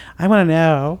dating? I want to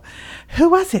know. Who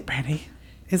was it, Brandy?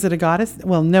 Is it a goddess?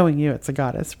 Well, knowing you, it's a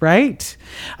goddess, right?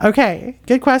 Okay,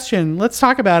 good question. Let's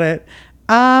talk about it.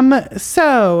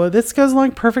 So this goes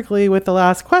along perfectly with the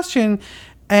last question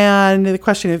and the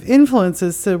question of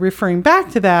influences. So referring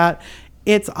back to that,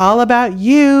 it's all about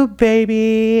you,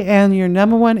 baby, and your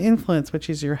number one influence, which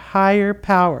is your higher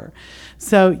power.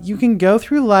 So you can go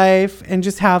through life and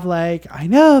just have like, I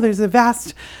know there's a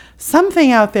vast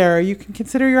something out there. You can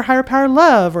consider your higher power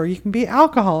love, or you can be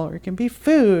alcohol, or it can be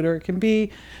food, or it can be,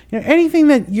 anything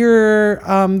that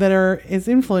is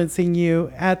influencing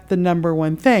you at the number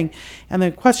one thing. And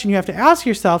the question you have to ask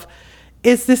yourself,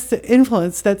 is this the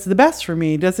influence that's the best for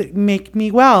me? Does it make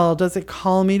me well? Does it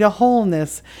call me to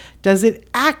wholeness? Does it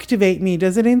activate me?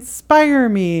 Does it inspire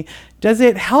me? Does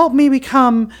it help me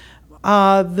become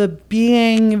the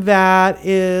being that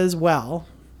is well?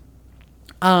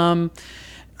 So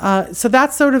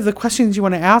that's sort of the questions you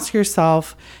want to ask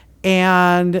yourself.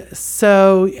 And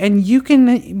you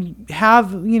can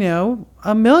have,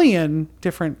 a million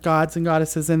different gods and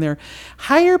goddesses in there.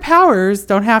 Higher powers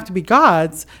don't have to be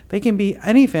gods. They can be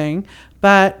anything,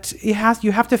 but you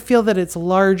have to feel that it's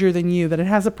larger than you, that it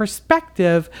has a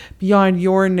perspective beyond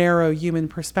your narrow human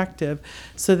perspective,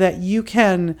 so that you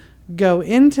can go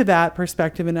into that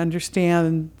perspective and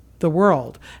understand the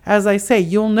world. As I say,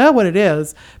 you'll know what it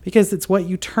is because it's what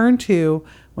you turn to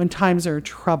when times are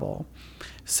trouble.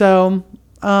 So,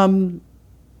 some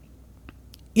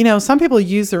people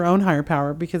use their own higher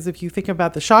power, because if you think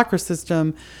about the chakra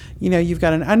system, you've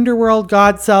got an underworld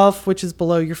God self, which is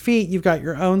below your feet. You've got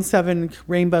your own 7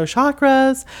 rainbow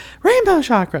chakras.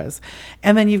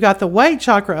 And then you've got the white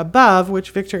chakra above,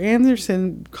 which Victor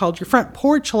Anderson called your front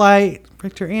porch light.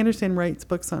 Victor Anderson wrote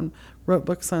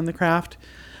books on the craft,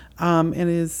 and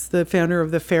is the founder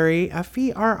of the Fairy,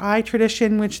 F-E-R-I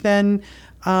tradition, which then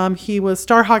he was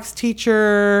Starhawk's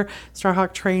teacher.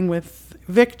 Starhawk trained with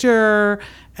Victor,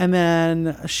 and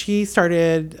then she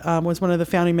was one of the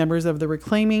founding members of the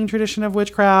reclaiming tradition of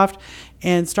witchcraft.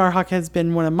 And Starhawk has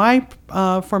been one of my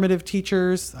formative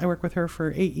teachers. I worked with her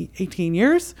for 18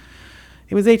 years.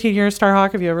 It was 18 years,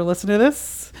 Starhawk, if you ever listened to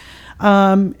this.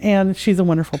 And she's a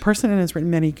wonderful person and has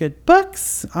written many good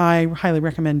books. I highly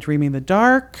recommend Dreaming in the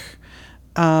Dark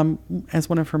as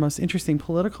one of her most interesting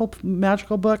political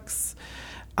magical books.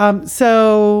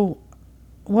 So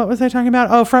what was I talking about?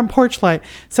 Oh, front porch light.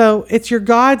 So it's your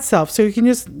God self. So you can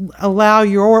just allow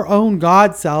your own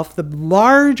God self, the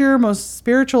larger, most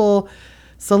spiritual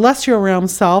celestial realm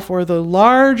self, or the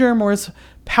larger, more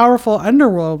powerful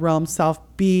underworld realm self,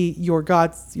 be your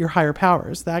gods, your higher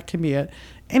powers. That can be it.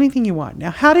 Anything you want.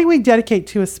 Now, how do we dedicate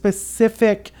to a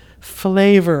specific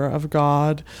flavor of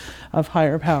God, of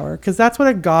higher power? Because that's what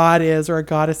a god is, or a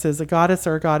goddess is. A goddess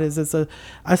or a god is a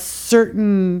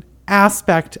certain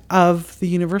aspect of the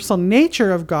universal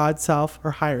nature of God self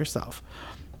or higher self.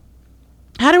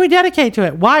 How do we dedicate to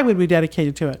it? Why would we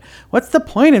dedicate to it? What's the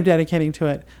point of dedicating to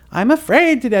it? I'm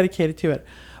afraid to dedicate it to it.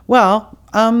 Well,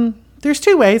 there's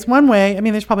two ways. One way, I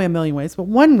mean, there's probably a million ways, but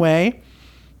one way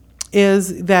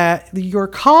is that you're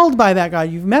called by that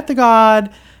God. You've met the God,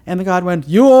 and the God went,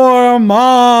 "You're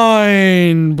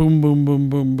mine." Boom, boom, boom,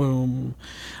 boom, boom.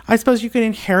 I suppose you could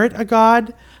inherit a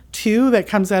God too that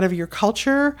comes out of your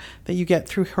culture, that you get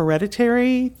through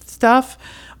hereditary stuff,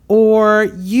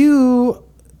 or you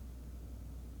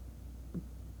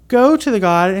go to the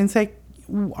God and say,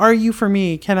 "Are you for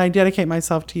me? Can I dedicate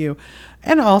myself to you?"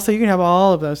 And also you can have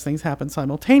all of those things happen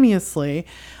simultaneously.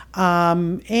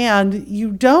 And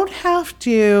you don't have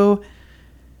to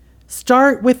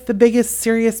start with the biggest,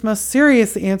 most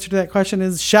serious answer to that question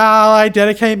is, shall I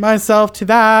dedicate myself to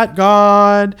that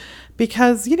God?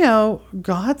 Because,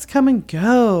 gods come and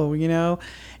go,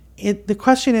 the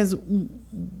question is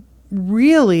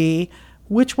really,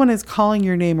 which one is calling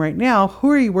your name right now? Who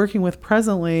are you working with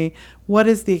presently? What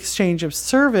is the exchange of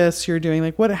service you're doing?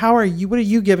 Like, what are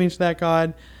you giving to that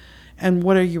God? And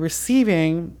what are you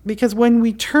receiving? Because when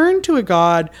we turn to a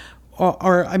God,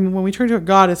 when we turn to a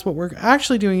goddess, what we're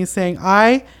actually doing is saying,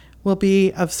 I will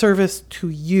be of service to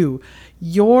you.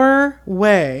 Your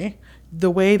way,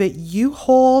 the way that you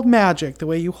hold magic, the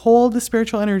way you hold the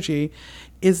spiritual energy,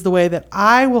 is the way that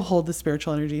I will hold the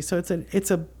spiritual energy. So it's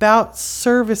about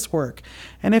service work.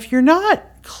 And if you're not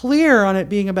clear on it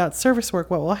being about service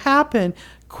work, what will happen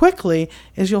quickly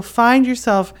is you'll find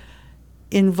yourself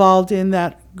involved in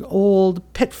that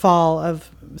old pitfall of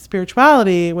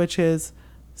spirituality, which is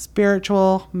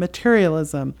spiritual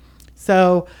materialism.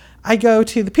 So I go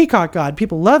to the peacock god.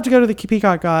 People love to go to the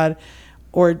peacock god,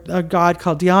 or a god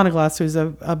called Dianaglas, who's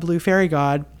a blue fairy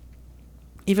god.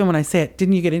 Even when I say it,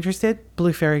 didn't you get interested?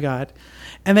 Blue fairy god.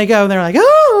 And they go and they're like,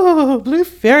 oh, blue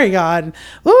fairy god.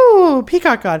 Oh,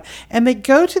 peacock god. And they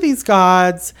go to these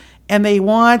gods and they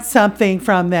want something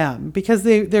from them because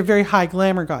they're very high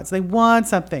glamour gods. They want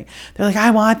something. They're like,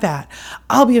 I want that.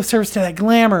 I'll be of service to that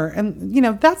glamour. And,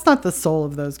 that's not the soul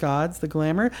of those gods, the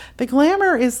glamour. The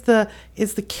glamour is the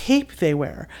cape they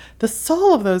wear. The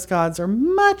soul of those gods are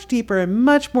much deeper and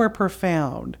much more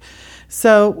profound.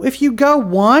 So if you go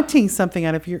wanting something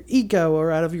out of your ego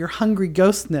or out of your hungry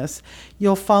ghostness,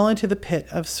 you'll fall into the pit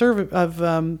of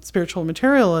spiritual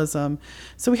materialism.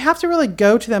 So we have to really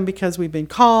go to them because we've been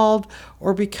called,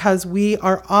 or because we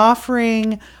are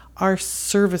offering our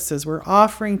services. We're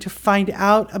offering to find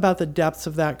out about the depths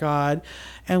of that God.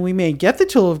 And we may get the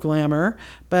tool of glamour,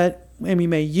 and we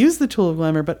may use the tool of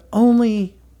glamour, but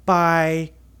only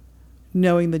by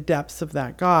knowing the depths of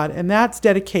that God. And that's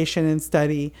dedication and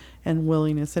study and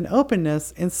willingness and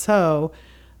openness. And so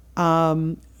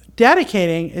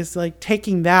dedicating is like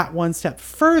taking that one step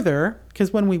further,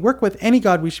 because when we work with any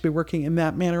God, we should be working in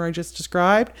that manner I just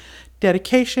described.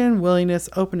 Dedication, willingness,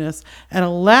 openness, and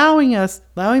allowing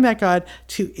that God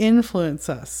to influence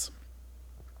us.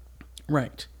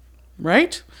 Right?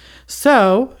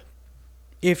 So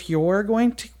if you're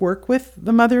going to work with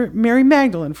the Mother Mary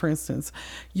Magdalene, for instance,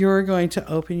 you're going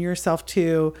to open yourself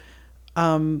to,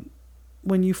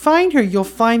 when you find her, you'll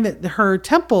find that her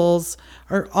temples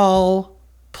are all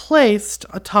placed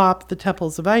atop the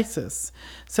temples of Isis.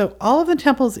 So all of the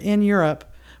temples in Europe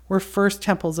were first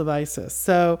temples of Isis.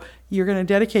 So you're going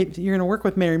to work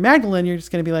with Mary Magdalene. You're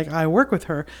just going to be like, I work with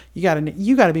her. You got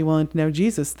to be willing to know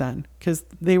Jesus then, because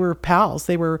they were pals.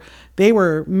 They were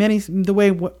many, the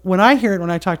way, when I hear it,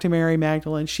 when I talk to Mary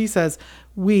Magdalene, she says,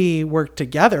 we worked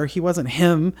together. He wasn't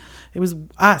him. It was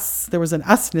us. There was an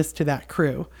usness to that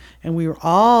crew, and we were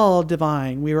all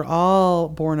divine. We were all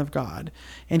born of God,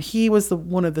 and he was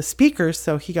one of the speakers.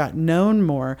 So he got known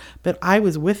more, but I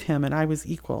was with him and I was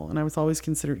equal, and I was always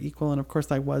considered equal. And of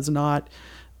course I was not,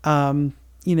 some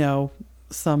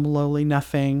lowly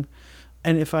nothing.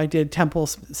 And if I did temple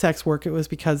sex work, it was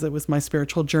because it was my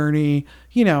spiritual journey,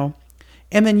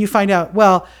 And then you find out,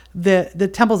 well,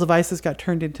 the temples of Isis got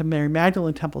turned into Mary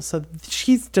Magdalene temples. So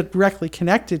she's directly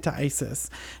connected to Isis.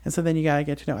 And so then you got to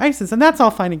get to know Isis, and that's all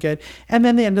fine and good. And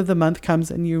then the end of the month comes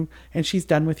and she's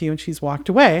done with you and she's walked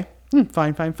away.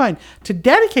 Fine. To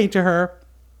dedicate to her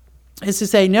is to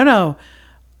say, no,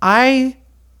 I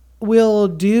will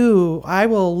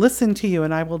listen to you,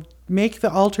 and I will make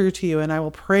the altar to you, and I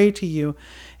will pray to you,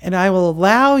 and I will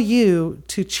allow you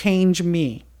to change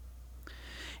me.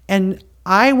 And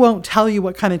I won't tell you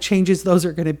what kind of changes those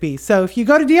are going to be. So if you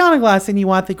go to Deanna Glass and you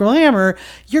want the glamour,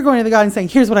 you're going to the God and saying,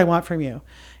 here's what I want from you.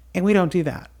 And we don't do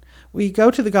that. We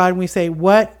go to the God and we say,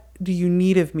 what do you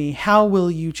need of me? How will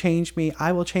you change me?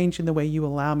 I will change in the way you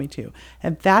allow me to.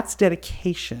 And that's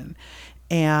dedication.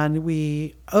 And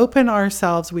we open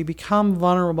ourselves, we become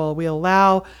vulnerable, we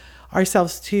allow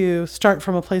ourselves to start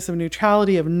from a place of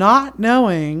neutrality, of not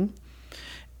knowing.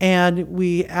 And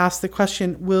we ask the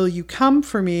question, will you come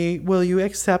for me? Will you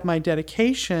accept my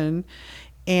dedication?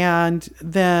 And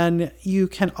then you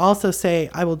can also say,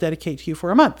 I will dedicate to you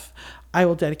for a month. I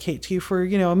will dedicate to you for,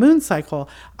 a moon cycle.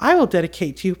 I will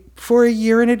dedicate to you for a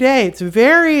year and a day. It's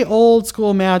very old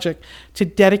school magic to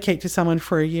dedicate to someone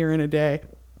for a year and a day.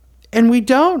 And we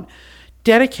don't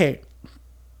dedicate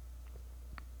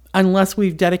unless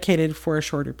we've dedicated for a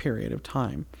shorter period of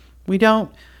time. We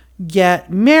don't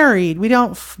get married. We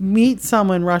don't meet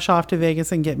someone, rush off to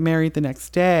Vegas and get married the next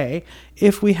day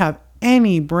if we have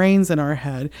any brains in our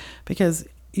head, because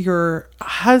your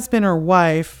husband or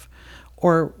wife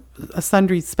or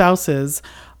sundry spouses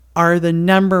are the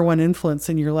number one influence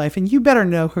in your life, and you better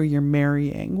know who you're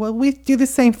marrying. Well, we do the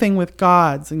same thing with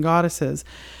gods and goddesses.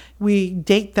 We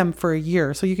date them for a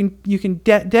year. So you can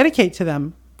dedicate to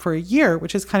them for a year,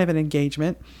 which is kind of an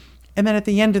engagement. And then at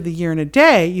the end of the year and a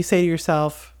day, you say to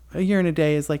yourself, a year and a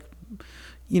day is like,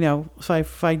 so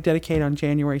if I dedicate on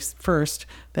January 1st,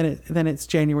 then it's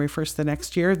January 1st the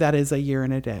next year. That is a year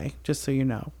and a day, just so you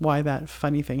know why that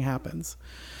funny thing happens.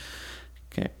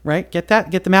 Okay, right? Get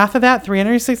the math of that,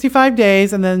 365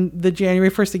 days, and then the January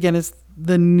 1st again is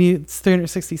the new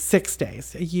 366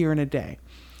 days, a year and a day.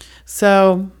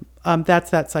 So that's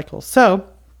that cycle. So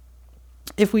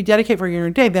if we dedicate for a year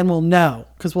and a day, then we'll know,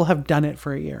 because we'll have done it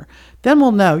for a year. Then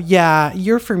we'll know, yeah,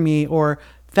 you're for me, or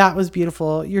that was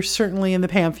beautiful. You're certainly in the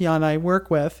pantheon I work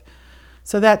with.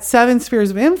 So that 7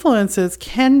 spheres of influences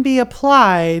can be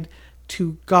applied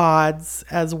to gods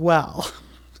as well.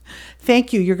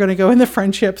 Thank you. You're going to go in the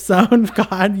friendship zone of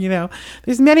God.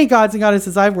 There's many gods and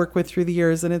goddesses I've worked with through the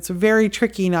years, and it's very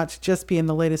tricky not to just be in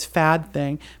the latest fad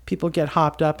thing. People get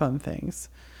hopped up on things.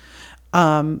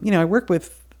 I work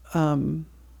with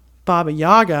Baba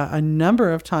Yaga a number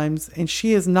of times, and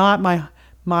she is not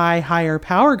my higher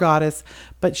power goddess,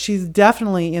 but she's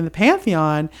definitely in the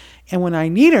pantheon. And when I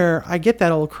need her, I get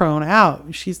that old crone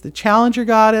out. She's the challenger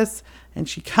goddess, and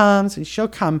she comes and she'll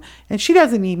come, and she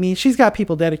doesn't need me. She's got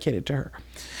people dedicated to her,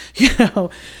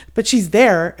 but she's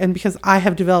there. And because I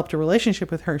have developed a relationship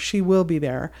with her, she will be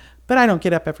there. But I don't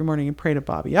get up every morning and pray to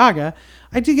Baba Yaga.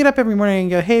 I do get up every morning and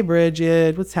go, hey,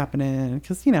 Bridget, what's happening?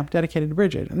 Because, dedicated to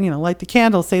Bridget. And, light the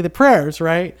candle, say the prayers,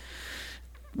 right?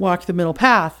 Walk the middle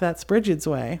path. That's Bridget's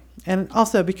way. And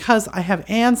also because I have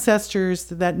ancestors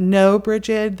that know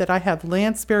Bridget, that I have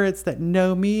land spirits that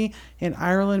know me in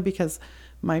Ireland, because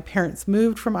my parents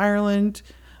moved from Ireland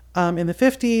in the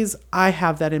 50s. I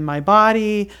have that in my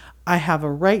body. I have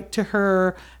a right to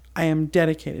her. I am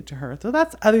dedicated to her. So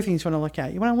that's other things you want to look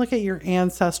at. You want to look at your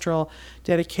ancestral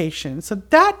dedication. So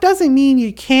that doesn't mean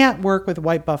you can't work with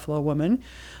White Buffalo Woman.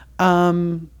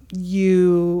 If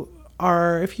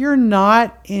you're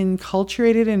not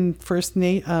enculturated in First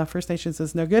Nations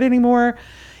is no good anymore,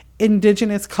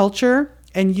 Indigenous culture,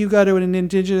 and you go to an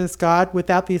Indigenous God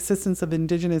without the assistance of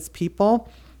Indigenous people,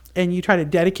 and you try to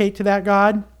dedicate to that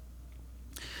God,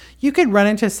 you could run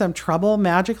into some trouble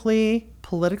magically,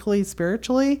 politically,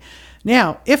 spiritually.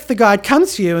 Now, if the God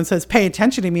comes to you and says, pay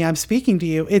attention to me, I'm speaking to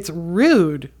you, it's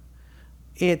rude.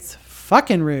 It's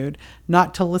fucking rude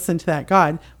not to listen to that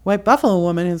God. White Buffalo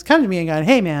Woman has come to me and gone,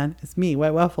 hey man, it's me,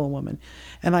 White Buffalo Woman.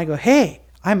 And I go, hey,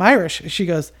 I'm Irish. She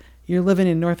goes, you're living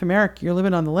in North America. You're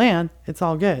living on the land. It's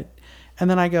all good. And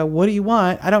then I go, what do you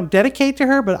want? I don't dedicate to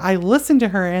her, but I listen to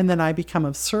her, and then I become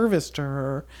of service to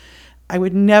her. I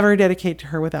would never dedicate to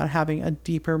her without having a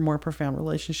deeper, more profound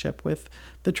relationship with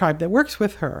the tribe that works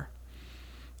with her.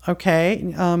 Okay.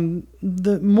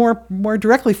 The more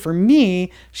directly for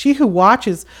me, She Who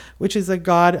Watches, which is a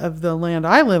god of the land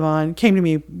I live on, came to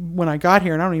me when I got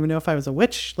here. And I don't even know if I was a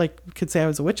witch, could say I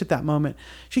was a witch at that moment.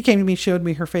 She came to me, showed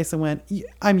me her face, and went,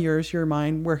 I'm yours, you're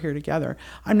mine, we're here together.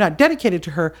 I'm not dedicated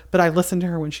to her, but I listen to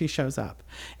her when she shows up.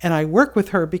 And I work with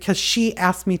her because she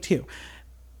asked me to.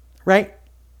 Right?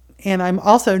 And I'm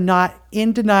also not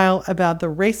in denial about the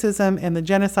racism and the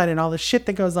genocide and all the shit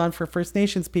that goes on for First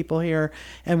Nations people here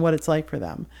and what it's like for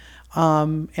them.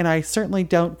 And I certainly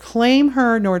don't claim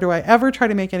her, nor do I ever try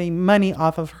to make any money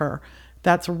off of her.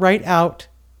 That's right out,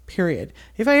 period.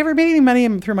 If I ever made any money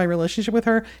through my relationship with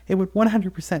her, it would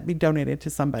 100% be donated to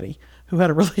somebody who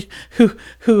had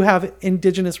who have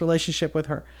indigenous relationship with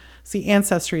her. See,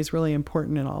 ancestry is really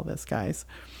important in all this, guys.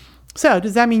 So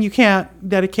does that mean you can't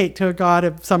dedicate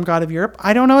to some god of Europe?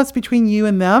 I don't know. It's between you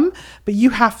and them, but you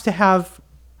have to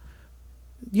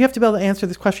be able to answer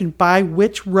this question. By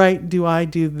which right do I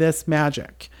do this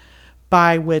magic?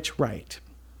 By which right?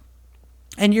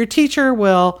 And your teacher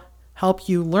will help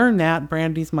you learn that.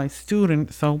 Brandy's my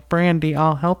student, so Brandy,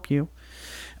 I'll help you.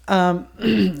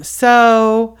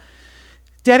 So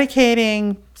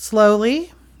dedicating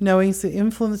slowly, knowing the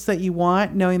influence that you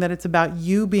want, knowing that it's about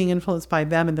you being influenced by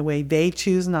them in the way they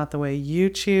choose, not the way you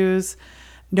choose,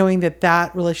 knowing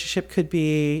that relationship could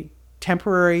be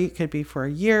temporary, it could be for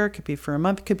a year, it could be for a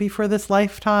month, it could be for this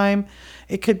lifetime,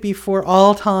 it could be for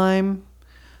all time.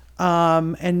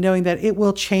 And knowing that it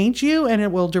will change you and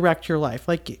it will direct your life.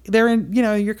 Like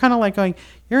you're kind of like going,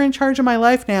 you're in charge of my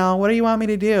life now. What do you want me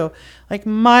to do? Like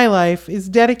my life is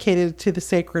dedicated to the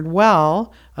sacred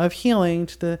well of healing,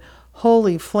 to the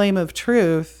holy flame of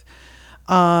truth,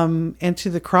 and to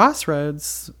the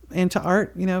crossroads and to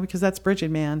art, because that's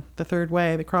Bridget, man, the third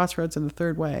way, the crossroads and the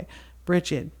third way.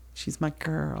 Bridget, she's my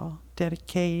girl,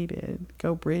 dedicated.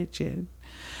 Go Bridget.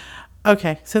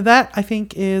 Okay, so that, I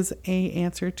think, is a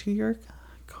answer to your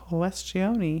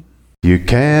question. You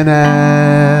can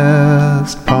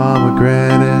ask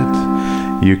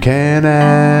pomegranate. You can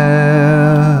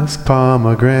ask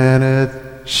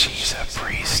pomegranate. She's a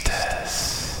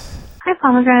priestess. Hi,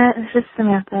 Pomegranate. This is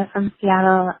Samantha from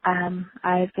Seattle.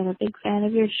 I've been a big fan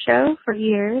of your show for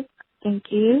years.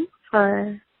 Thank you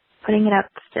for putting it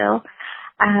up still.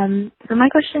 So my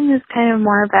question is kind of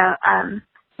more about a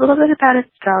little bit about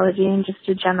astrology and just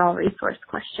a general resource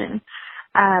question.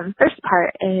 First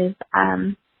part is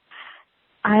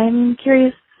I'm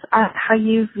curious how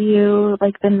you view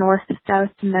like the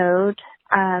north-south node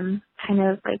kind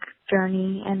of like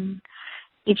journey in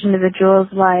each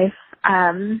individual's life.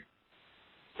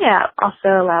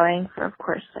 Also allowing for, of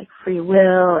course, like free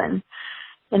will and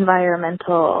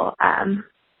environmental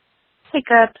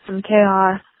hiccups and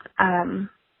chaos,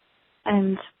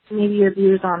 and maybe your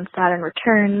views on Saturn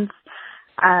returns.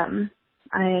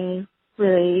 I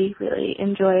really, really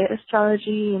enjoy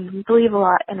astrology and believe a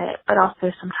lot in it, but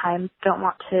also sometimes don't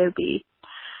want to be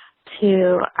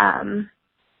too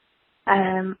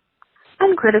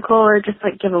uncritical or just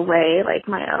like give away like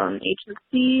my own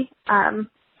agency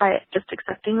by just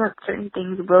accepting that certain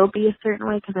things will be a certain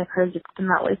way because I've heard it's been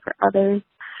that way for others.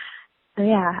 So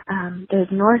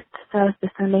there's north, south,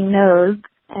 descending nodes,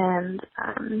 and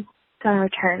Saturn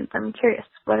returns. I'm curious,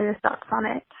 what are your thoughts on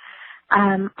it?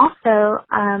 Also,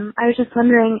 I was just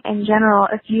wondering in general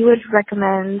if you would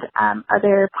recommend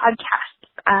other podcasts.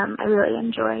 I really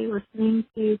enjoy listening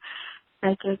to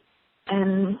psychic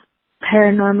and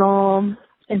paranormal,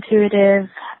 intuitive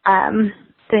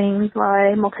things while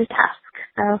I multitask.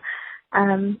 So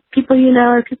people you know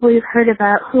or people you've heard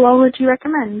about, who all would you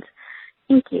recommend?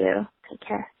 Thank you. Take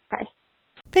care. Bye.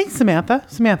 Thanks, Samantha.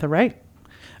 Samantha, right?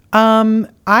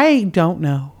 I don't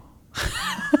know.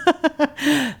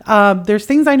 There's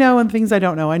things I know and things I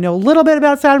don't know. I know a little bit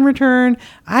about Saturn return.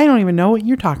 I don't even know what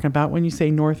you're talking about when you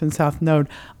say north and south node.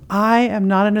 I am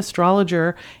not an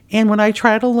astrologer, and when I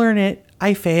try to learn it,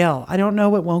 I fail. I don't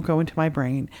know, it won't go into my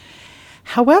brain.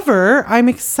 However, I'm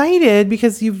excited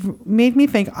because you've made me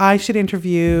think I should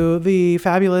interview the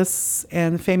fabulous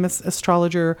and famous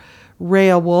astrologer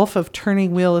Rhea Wolf of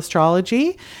Turning Wheel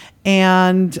Astrology.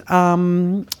 And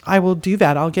I will do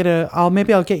that. I'll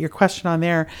get your question on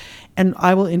there and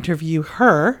I will interview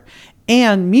her.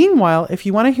 And meanwhile, if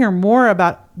you want to hear more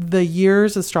about the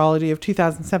year's astrology of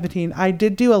 2017, I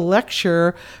did do a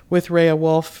lecture with Rhea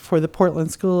Wolf for the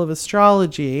Portland School of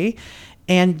Astrology.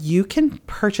 And you can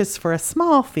purchase for a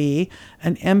small fee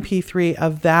an MP3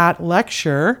 of that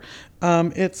lecture.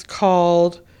 It's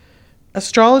called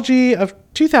Astrology of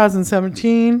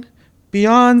 2017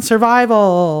 Beyond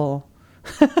Survival.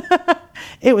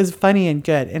 It was funny and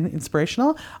good and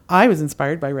inspirational. I was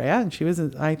inspired by Rhea,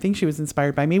 and I think she was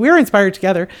inspired by me. We were inspired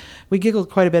together. We giggled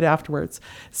quite a bit afterwards.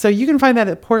 So you can find that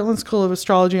at Portland School of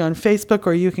Astrology on Facebook,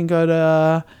 or you can go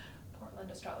to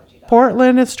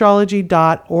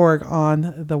portlandastrology.org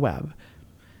on the web.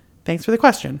 Thanks for the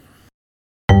question.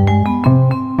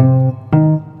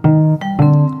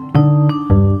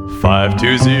 Five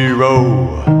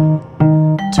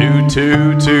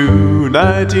 222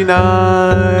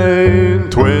 99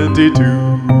 22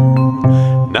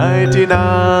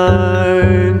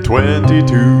 99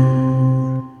 22.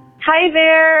 Hi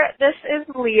there, this is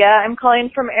Leah. I'm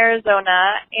calling from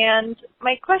Arizona, and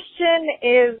my question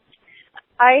is,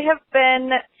 I have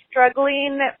been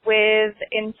struggling with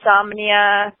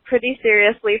insomnia pretty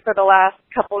seriously for the last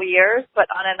couple years, but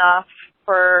on and off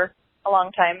for a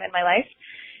long time in my life.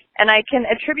 And I can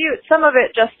attribute some of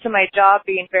it just to my job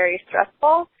being very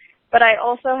stressful, but I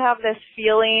also have this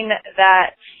feeling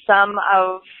that some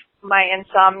of my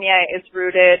insomnia is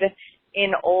rooted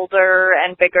in older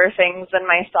and bigger things than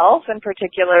myself, and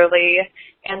particularly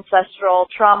ancestral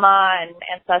trauma and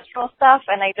ancestral stuff,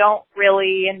 and I don't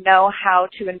really know how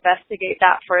to investigate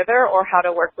that further or how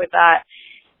to work with that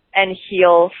and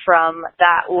heal from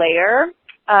that layer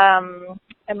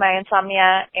in my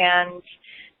insomnia. And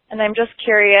I'm just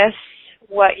curious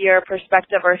what your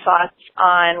perspective or thoughts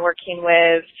on working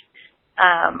with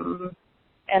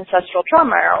ancestral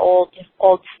trauma or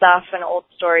old stuff and old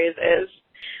stories is.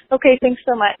 Okay, thanks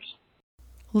so much.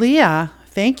 Leah,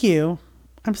 thank you.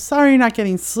 I'm sorry you're not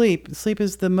getting sleep. Sleep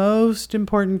is the most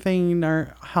important thing in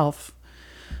our health.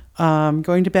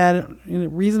 Going to bed in a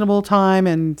reasonable time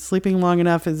and sleeping long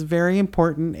enough is very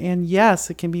important. And yes,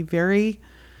 it can be very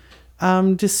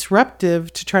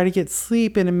disruptive to try to get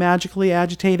sleep in a magically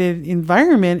agitated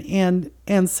environment. And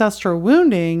ancestral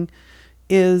wounding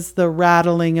is the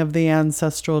rattling of the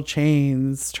ancestral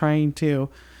chains trying to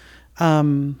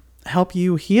help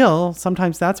you heal.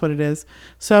 Sometimes that's what it is.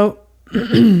 So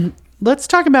let's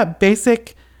talk about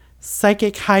basic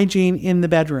psychic hygiene in the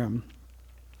bedroom.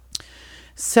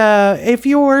 So if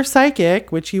you're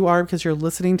psychic, which you are because you're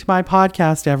listening to my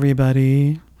podcast,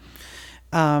 everybody,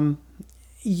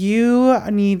 you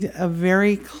need a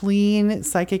very clean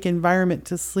psychic environment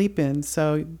to sleep in.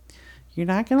 So you're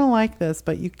not going to like this,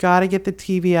 but you got to get the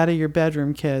TV out of your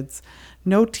bedroom, kids.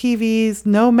 No TVs,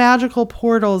 no magical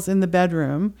portals in the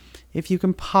bedroom if you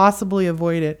can possibly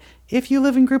avoid it. If you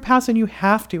live in group house and you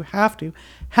have to have your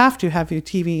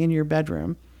TV in your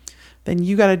bedroom, then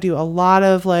you got to do a lot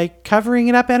of like covering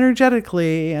it up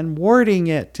energetically and warding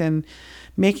it and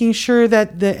making sure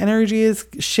that the energy is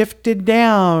shifted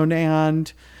down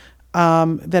and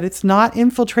that it's not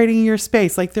infiltrating your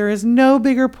space. Like there is no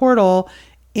bigger portal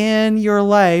in your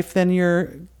life than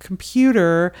your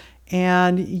computer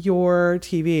and your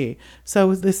TV.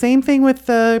 So the same thing with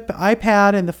the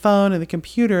iPad and the phone and the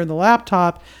computer and the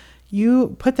laptop.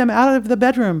 You put them out of the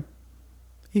bedroom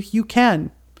if you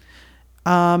can.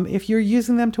 If you're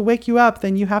using them to wake you up,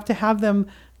 then you have to have them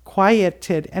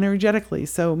quieted energetically.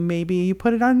 So maybe you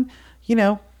put it on,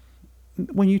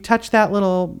 when you touch that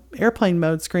little airplane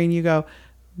mode screen, you go,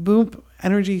 boom,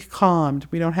 energy calmed.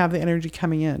 We don't have the energy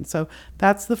coming in. So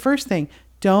that's the first thing.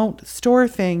 Don't store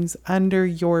things under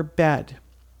your bed.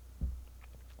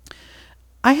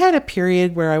 I had a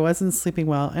period where I wasn't sleeping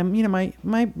well. And,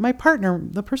 my partner,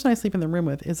 the person I sleep in the room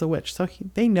with, is a witch. So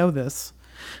they know this.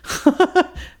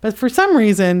 But for some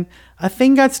reason, a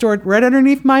thing got stored right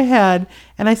underneath my head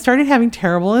and I started having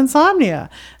terrible insomnia.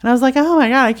 And I was like, oh my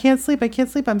God, I can't sleep.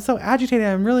 I'm so agitated.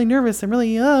 I'm really nervous. I'm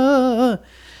really, And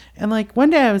like one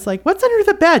day I was like, what's under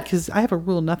the bed? Because I have a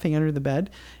rule, nothing under the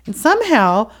bed. And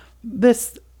somehow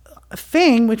this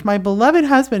thing, which my beloved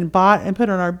husband bought and put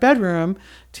on our bedroom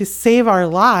to save our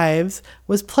lives,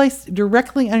 was placed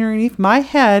directly underneath my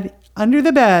head under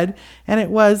the bed. And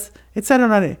it said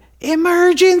on it,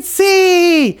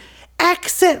 emergency,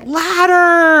 exit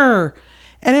ladder.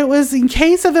 And it was in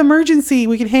case of emergency,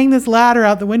 we could hang this ladder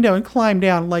out the window and climb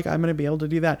down. Like, I'm going to be able to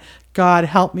do that. God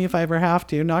help me if I ever have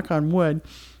to, knock on wood.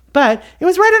 But it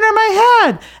was right under my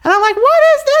head. And I'm like, what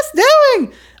is this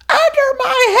doing under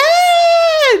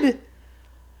my head?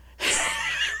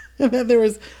 And then there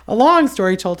was a long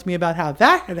story told to me about how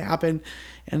that had happened.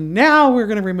 And now we're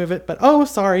going to remove it. But, oh,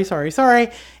 sorry.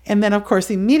 And then, of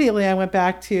course, immediately I went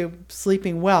back to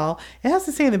sleeping well. It has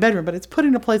to stay in the bedroom, but it's put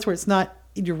in a place where it's not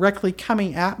directly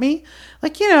coming at me.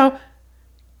 Like,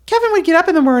 Kevin would get up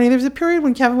in the morning. There's a period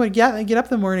when Kevin would get up in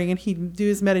the morning and he'd do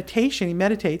his meditation. He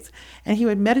meditates. And he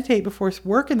would meditate before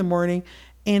work in the morning.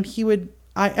 And he would,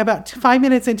 about 5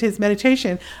 minutes into his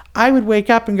meditation, I would wake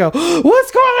up and go,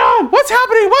 what's going on? What's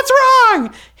happening? What's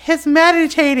wrong? His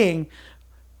meditating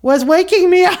was waking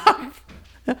me up.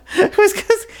 It was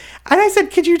because, and I said,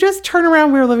 could you just turn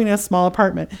around? We were living in a small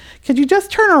apartment. Could you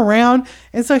just turn around?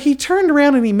 And so he turned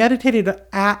around and he meditated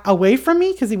away from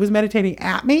me because he was meditating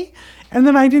at me. And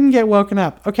then I didn't get woken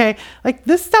up. Okay. Like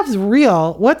this stuff's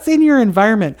real. What's in your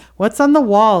environment? What's on the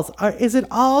walls? Is it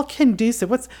all conducive?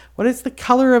 What is the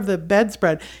color of the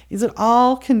bedspread? Is it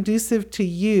all conducive to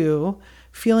you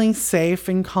feeling safe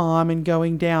and calm and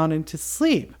going down into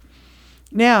sleep?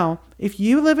 Now, if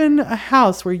you live in a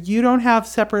house where you don't have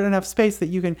separate enough space that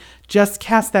you can just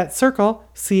cast that circle,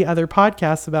 see other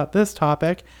podcasts about this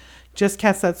topic, just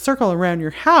cast that circle around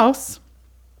your house,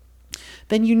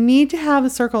 then you need to have a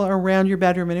circle around your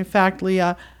bedroom. And in fact,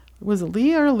 Leah, Was it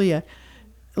Leah or Leah?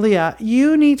 Leah,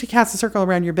 you need to cast a circle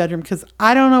around your bedroom because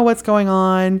I don't know what's going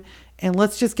on. And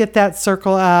let's just get that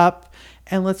circle up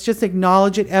and let's just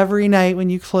acknowledge it every night when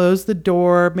you close the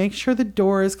door. Make sure the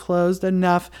door is closed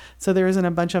enough so there isn't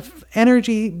a bunch of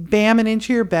energy bamming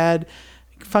into your bed.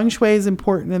 Feng Shui is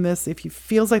important in this. If you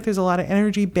feels like there's a lot of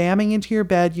energy bamming into your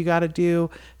bed, you got to do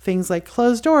things like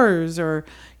close doors or,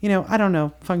 I don't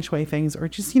know, Feng Shui things, or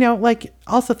just, like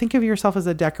also think of yourself as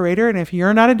a decorator. And if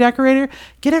you're not a decorator,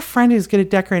 get a friend who's good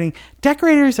at decorating.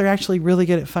 Decorators are actually really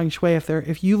good at Feng Shui.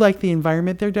 If you like the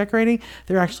environment they're decorating,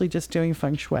 they're actually just doing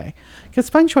Feng Shui, because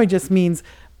Feng Shui just means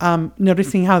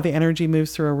noticing how the energy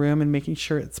moves through a room and making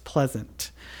sure it's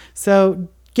pleasant. So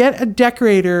get a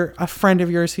decorator, a friend of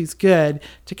yours who's good,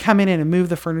 to come in and move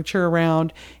the furniture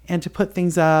around and to put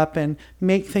things up and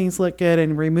make things look good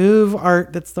and remove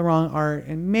art that's the wrong art,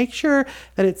 and make sure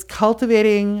that it's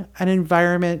cultivating an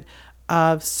environment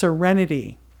of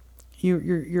serenity.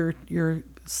 Your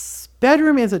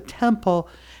bedroom is a temple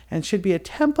and should be a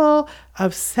temple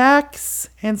of sex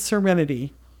and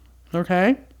serenity.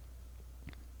 Okay?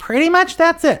 Pretty much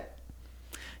that's it.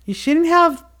 You shouldn't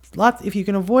have if you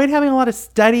can avoid having a lot of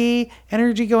study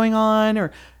energy going on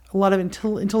or a lot of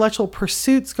intellectual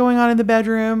pursuits going on in the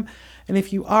bedroom. And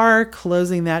if you are,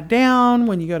 closing that down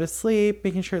when you go to sleep,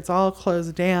 making sure it's all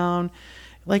closed down.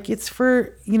 Like it's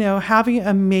for, having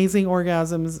amazing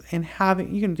orgasms and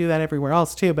you can do that everywhere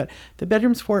else too, but the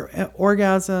bedroom's for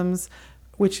orgasms,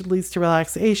 which leads to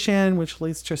relaxation, which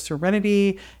leads to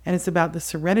serenity. And it's about the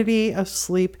serenity of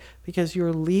sleep because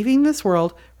you're leaving this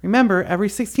world. Remember, every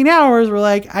 16 hours, we're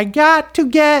like, I got to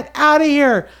get out of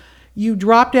here. You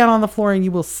drop down on the floor and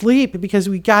you will sleep because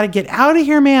we got to get out of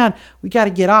here, man. We got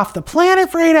to get off the planet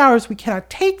for 8 hours. We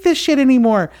cannot take this shit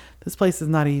anymore. This place is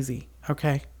not easy.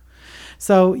 Okay.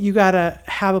 So you got to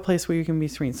have a place where you can be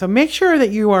serene. So make sure that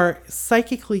you are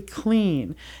psychically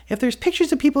clean. If there's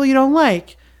pictures of people you don't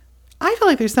like, I feel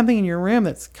like there's something in your room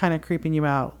that's kind of creeping you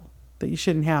out that you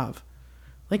shouldn't have.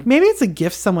 Like maybe it's a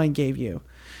gift someone gave you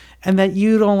and that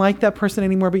you don't like that person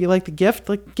anymore, but you like the gift.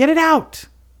 Like get it out.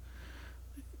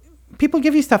 People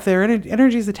give you stuff there and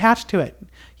energy is attached to it.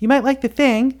 You might like the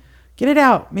thing. Get it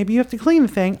out. Maybe you have to clean the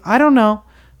thing. I don't know,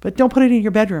 but don't put it in your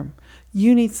bedroom.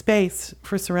 You need space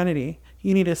for serenity.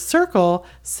 You need a circle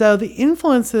so the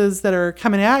influences that are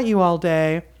coming at you all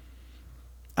day,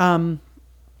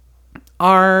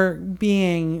 are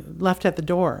being left at the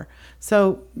door.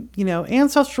 So,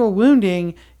 ancestral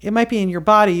wounding, it might be in your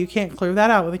body. You can't clear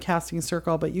that out with a casting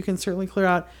circle, but you can certainly clear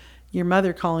out your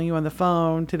mother calling you on the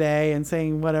phone today and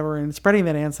saying whatever and spreading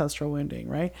that ancestral wounding,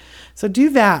 right? So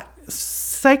do that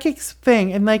psychic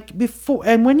thing. And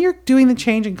and when you're doing the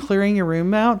change and clearing your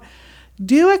room out,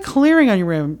 do a clearing on your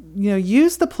room.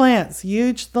 Use the plants,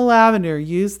 use the lavender,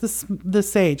 use the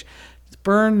sage,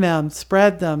 burn them,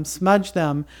 spread them, smudge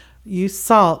them. Use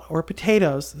salt or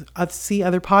potatoes. See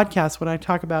other podcasts when I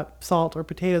talk about salt or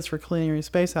potatoes for clearing your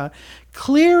space out.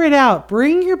 Clear it out.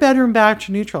 Bring your bedroom back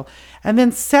to neutral. And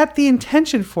then set the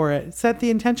intention for it. Set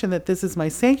the intention that this is my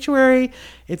sanctuary.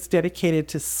 It's dedicated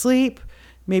to sleep.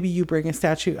 Maybe you bring a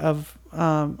statue of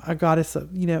a goddess,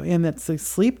 and that's a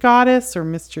sleep goddess or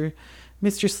Mr.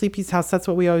 Sleepy's house. That's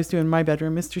what we always do in my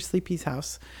bedroom, Mr. Sleepy's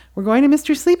house. We're going to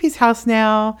Mr. Sleepy's house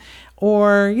now.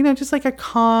 Or, just like a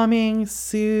calming,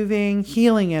 soothing,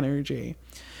 healing energy.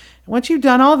 Once you've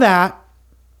done all that,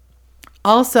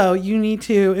 also you need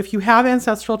to, if you have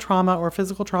ancestral trauma or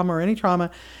physical trauma or any trauma,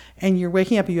 and you're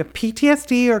waking up, you have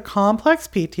PTSD or complex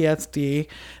PTSD,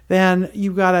 then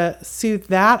you've got to soothe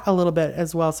that a little bit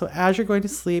as well. So as you're going to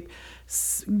sleep,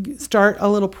 start a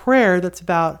little prayer that's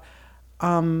about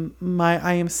I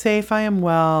am safe, I am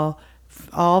well,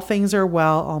 all things are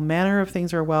well, all manner of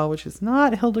things are well, which is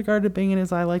not Hildegard of Bingen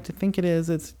as I like to think it is.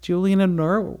 It's Julian of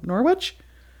Norwich,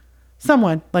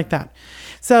 someone like that.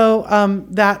 So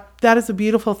that is a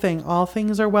beautiful thing. All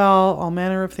things are well, all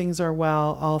manner of things are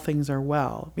well, all things are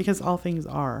well, because all things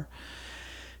are.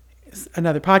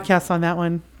 Another podcast on that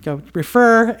one, go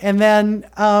refer. And then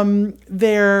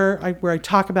where I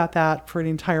talk about that for an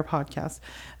entire podcast.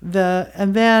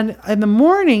 And then in the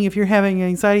morning, if you're having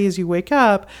anxiety as you wake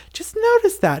up, just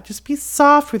notice that. Just be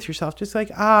soft with yourself. Just like,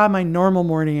 my normal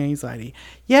morning anxiety.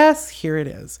 Yes, here it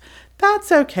is.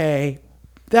 That's okay.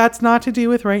 That's not to do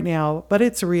with right now, but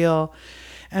it's real.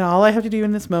 And all I have to do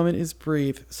in this moment is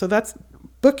breathe. So that's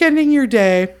bookending your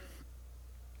day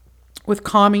with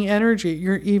calming energy,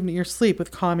 your sleep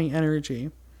with calming energy.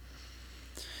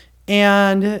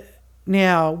 And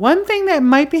now, one thing that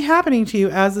might be happening to you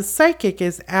as a psychic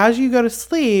is as you go to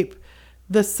sleep,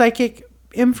 the psychic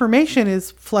information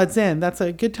floods in. That's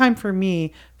a good time for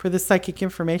me for the psychic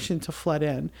information to flood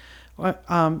in.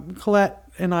 Colette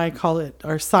and I call it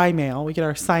our psi mail. We get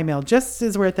our psi mail just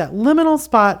as we're at that liminal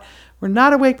spot. We're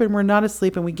not awake, but we're not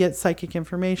asleep, and we get psychic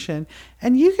information.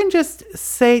 And you can just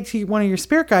say to one of your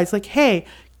spirit guides, like, hey,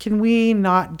 can we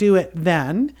not do it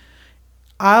then?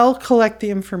 I'll collect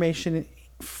the information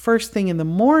first thing in the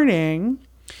morning.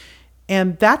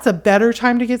 And that's a better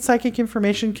time to get psychic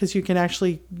information because you can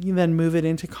actually then move it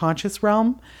into conscious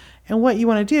realm. And what you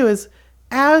want to do is,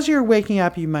 as you're waking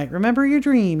up, you might remember your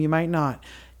dream, you might not.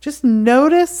 Just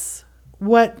notice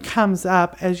what comes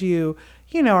up as you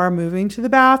are moving to the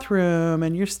bathroom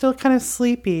and you're still kind of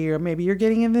sleepy, or maybe you're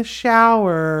getting in the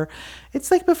shower.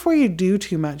 It's like before you do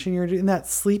too much and you're in that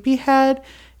sleepy head.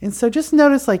 And so just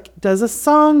notice, like, does a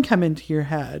song come into your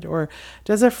head, or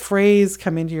does a phrase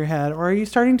come into your head, or are you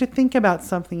starting to think about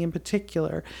something in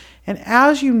particular? And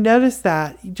as you notice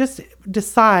that, you just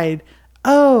decide,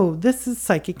 oh, this is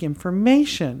psychic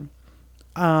information.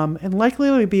 And likely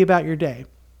it would be about your day.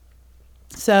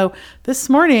 So this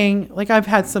morning, like, I've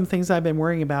had some things I've been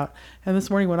worrying about. And this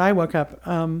morning when I woke up,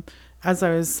 as I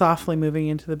was softly moving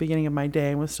into the beginning of my day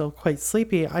and was still quite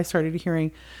sleepy, I started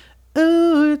hearing,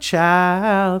 "Ooh,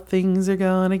 child, things are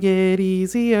gonna get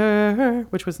easier,"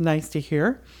 which was nice to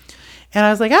hear. And I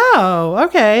was like, oh,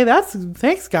 okay,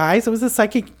 thanks, guys. It was a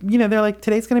psychic, they're like,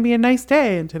 today's going to be a nice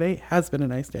day. And today has been a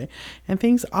nice day. And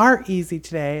things are easy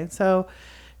today. And so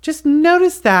just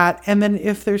notice that. And then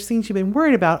if there's things you've been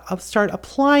worried about, I'll start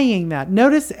applying that.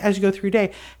 Notice as you go through your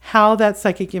day how that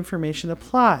psychic information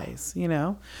applies,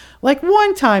 Like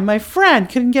one time, my friend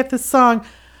couldn't get the song,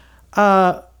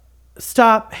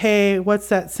 "Stop, hey, what's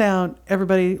that sound?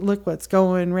 Everybody, look what's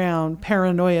going round.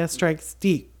 Paranoia strikes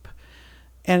deep."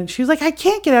 And she was like, "I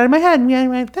can't get it out of my head." And we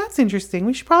went, "That's interesting.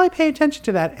 We should probably pay attention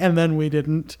to that." And then we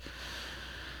didn't.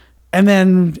 And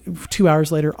then 2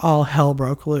 hours later, all hell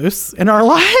broke loose in our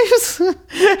lives.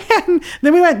 And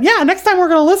then we went, yeah, next time we're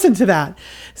going to listen to that.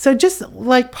 So just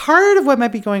like part of what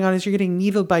might be going on is you're getting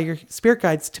needled by your spirit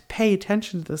guides to pay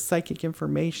attention to the psychic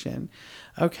information.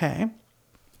 Okay.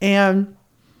 And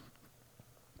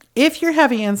if you're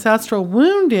having ancestral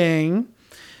wounding,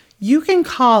 you can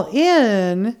call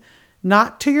in,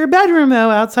 not to your bedroom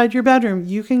though, outside your bedroom.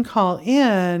 You can call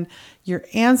in your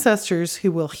ancestors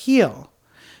who will heal.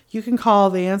 You can call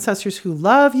the ancestors who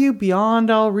love you beyond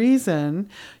all reason.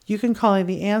 You can call in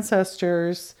the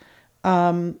ancestors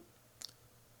who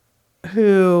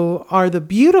are the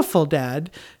beautiful dead,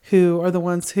 who are the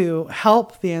ones who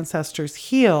help the ancestors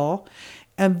heal.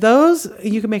 And those,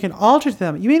 you can make an altar to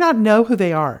them. You may not know who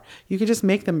they are. You could just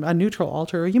make them a neutral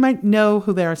altar. Or you might know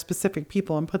who they are, specific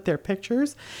people, and put their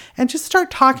pictures. And just start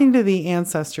talking to the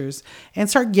ancestors and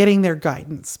start getting their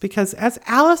guidance. Because as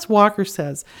Alice Walker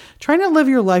says, trying to live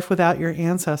your life without your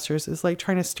ancestors is like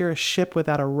trying to steer a ship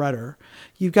without a rudder.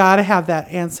 You've got to have that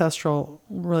ancestral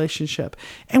relationship.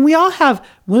 And we all have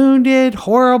wounded,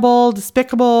 horrible,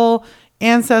 despicable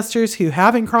ancestors who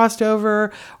haven't crossed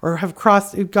over or have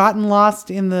gotten lost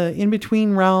in the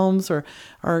in-between realms or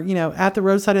at the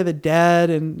roadside of the dead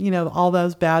and, all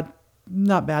those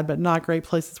not bad, but not great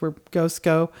places where ghosts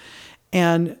go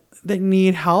and that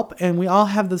need help. And we all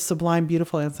have the sublime,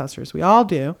 beautiful ancestors. We all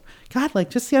do. God, like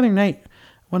just the other night,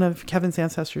 one of Kevin's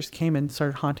ancestors came and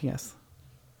started haunting us.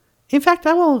 In fact,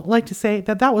 I will like to say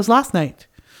that was last night.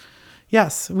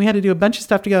 Yes, we had to do a bunch of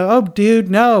stuff to go, oh, dude,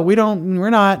 no, we're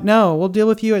not. No, we'll deal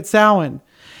with you at Samhain.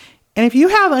 And if you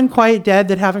have unquiet dead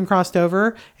that haven't crossed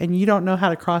over and you don't know how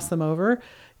to cross them over,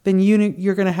 then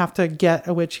you're going to have to get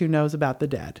a witch who knows about the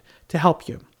dead to help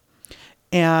you.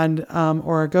 And,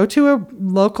 or go to a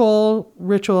local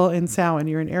ritual in Samhain.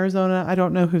 You're in Arizona. I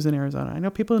don't know who's in Arizona. I know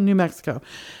people in New Mexico.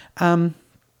 And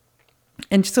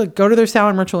just go to their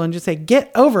Samhain ritual and just say,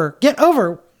 get over.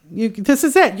 This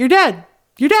is it. You're dead.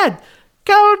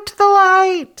 Go to the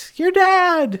light. You're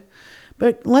dead.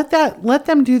 But let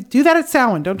them do that at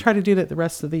Samhain. Don't try to do that the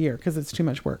rest of the year because it's too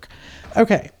much work.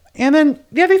 Okay. And then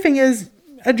the other thing is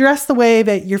address the way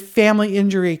that your family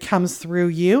injury comes through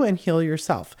you and heal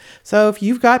yourself. So if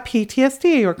you've got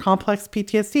PTSD or complex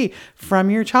PTSD from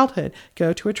your childhood,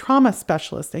 go to a trauma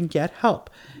specialist and get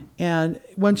help. And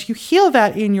once you heal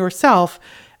that in yourself,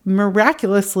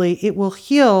 miraculously, it will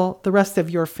heal the rest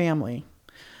of your family.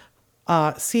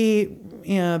 The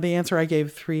answer I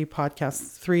gave 3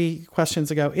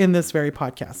 questions ago in this very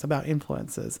podcast about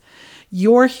influences.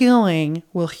 Your healing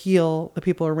will heal the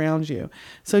people around you.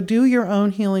 So do your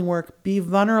own healing work. Be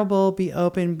vulnerable, be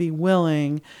open, be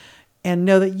willing, and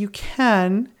know that you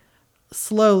can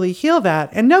slowly heal that.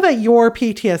 And know that your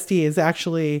PTSD is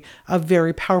actually a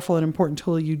very powerful and important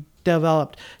tool you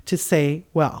developed to say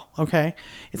well, okay?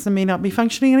 It may not be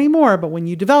functioning anymore, but when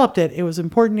you developed it, it was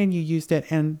important and you used it,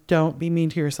 and don't be mean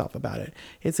to yourself about it.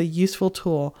 It's a useful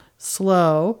tool.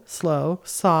 Slow,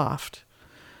 soft.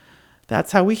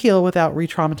 That's how we heal without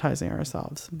re-traumatizing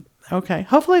ourselves. Okay,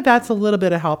 hopefully that's a little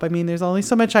bit of help. I mean, there's only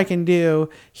so much I can do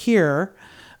here.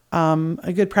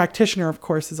 A good practitioner, of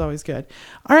course, is always good.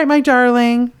 All right, my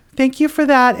darling, thank you for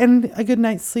that, and a good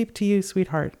night's sleep to you,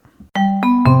 sweetheart.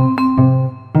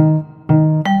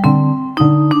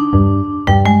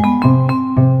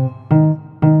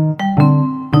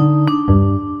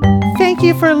 Thank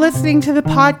you for listening to the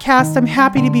podcast. I'm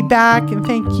happy to be back. And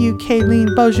thank you,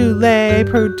 Kayleen Beaujolais,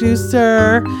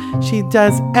 producer. She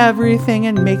does everything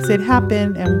and makes it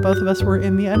happen. And both of us were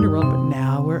in the underworld, but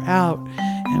now we're out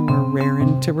and we're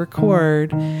raring to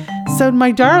record. So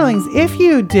my darlings, if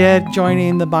you did join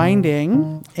in the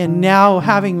binding, and now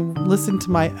having listened to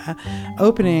my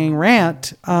opening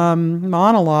rant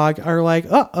monologue are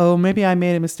like, uh-oh, maybe I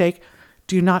made a mistake.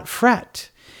 Do not fret.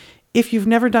 If you've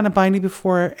never done a binding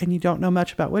before and you don't know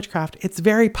much about witchcraft, it's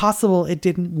very possible it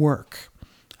didn't work.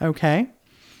 Okay?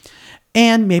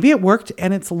 And maybe it worked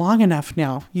and it's long enough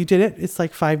now. You did it. It's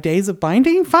like 5 days of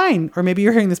binding. Fine. Or maybe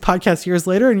you're hearing this podcast years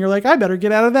later and you're like, I better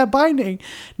get out of that binding.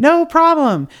 No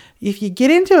problem. If you get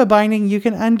into a binding, you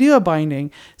can undo a binding.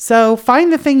 So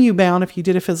find the thing you bound if you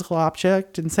did a physical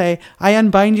object and say, I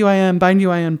unbind you, I unbind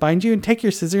you, I unbind you, and take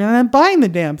your scissors and unbind the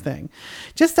damn thing.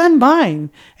 Just unbind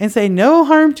and say, no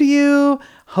harm to you.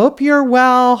 Hope you're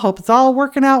well. Hope it's all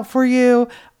working out for you.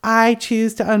 I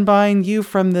choose to unbind you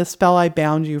from the spell I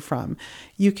bound you from.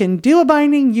 You can do a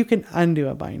binding, you can undo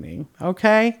a binding.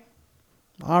 Okay?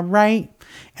 All right.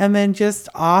 And then just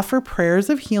offer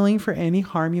prayers of healing for any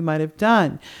harm you might have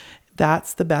done.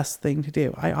 That's the best thing to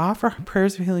do. I offer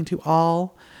prayers of healing to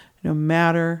all, no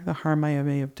matter the harm I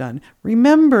may have done.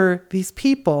 Remember these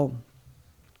people,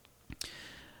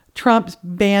 Trump,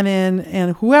 Bannon,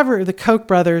 and whoever, the Koch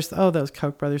brothers, those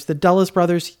Koch brothers, the Dulles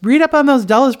brothers. Read up on those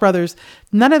Dulles brothers.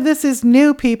 None of this is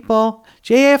new, people.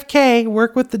 JFK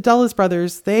worked with the Dulles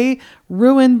brothers. They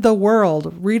ruined the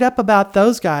world. Read up about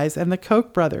those guys and the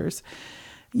Koch brothers.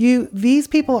 These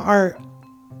people are,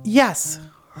 yes,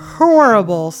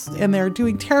 horrible, and they're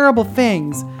doing terrible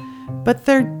things, but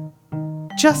they're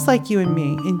just like you and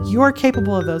me, and you're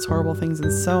capable of those horrible things,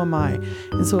 and so am I.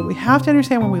 And so what we have to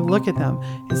understand when we look at them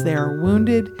is they are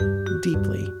wounded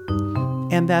deeply,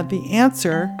 and that the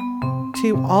answer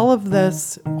to all of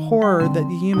this horror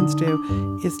that humans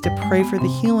do is to pray for the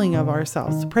healing of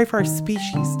ourselves, to pray for our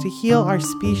species, to heal our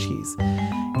species.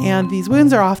 And these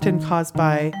wounds are often caused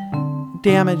by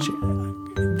damage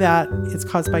that is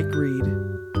caused by greed.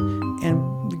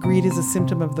 And greed is a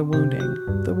symptom of the wounding.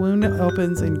 The wound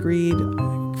opens and greed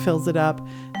fills it up,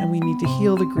 and we need to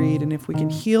heal the greed. And if we can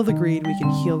heal the greed, we can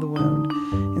heal the wound.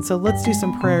 And so let's do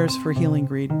some prayers for healing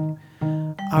greed.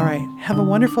 All right. Have a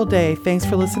wonderful day. Thanks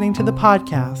for listening to the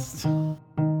podcast.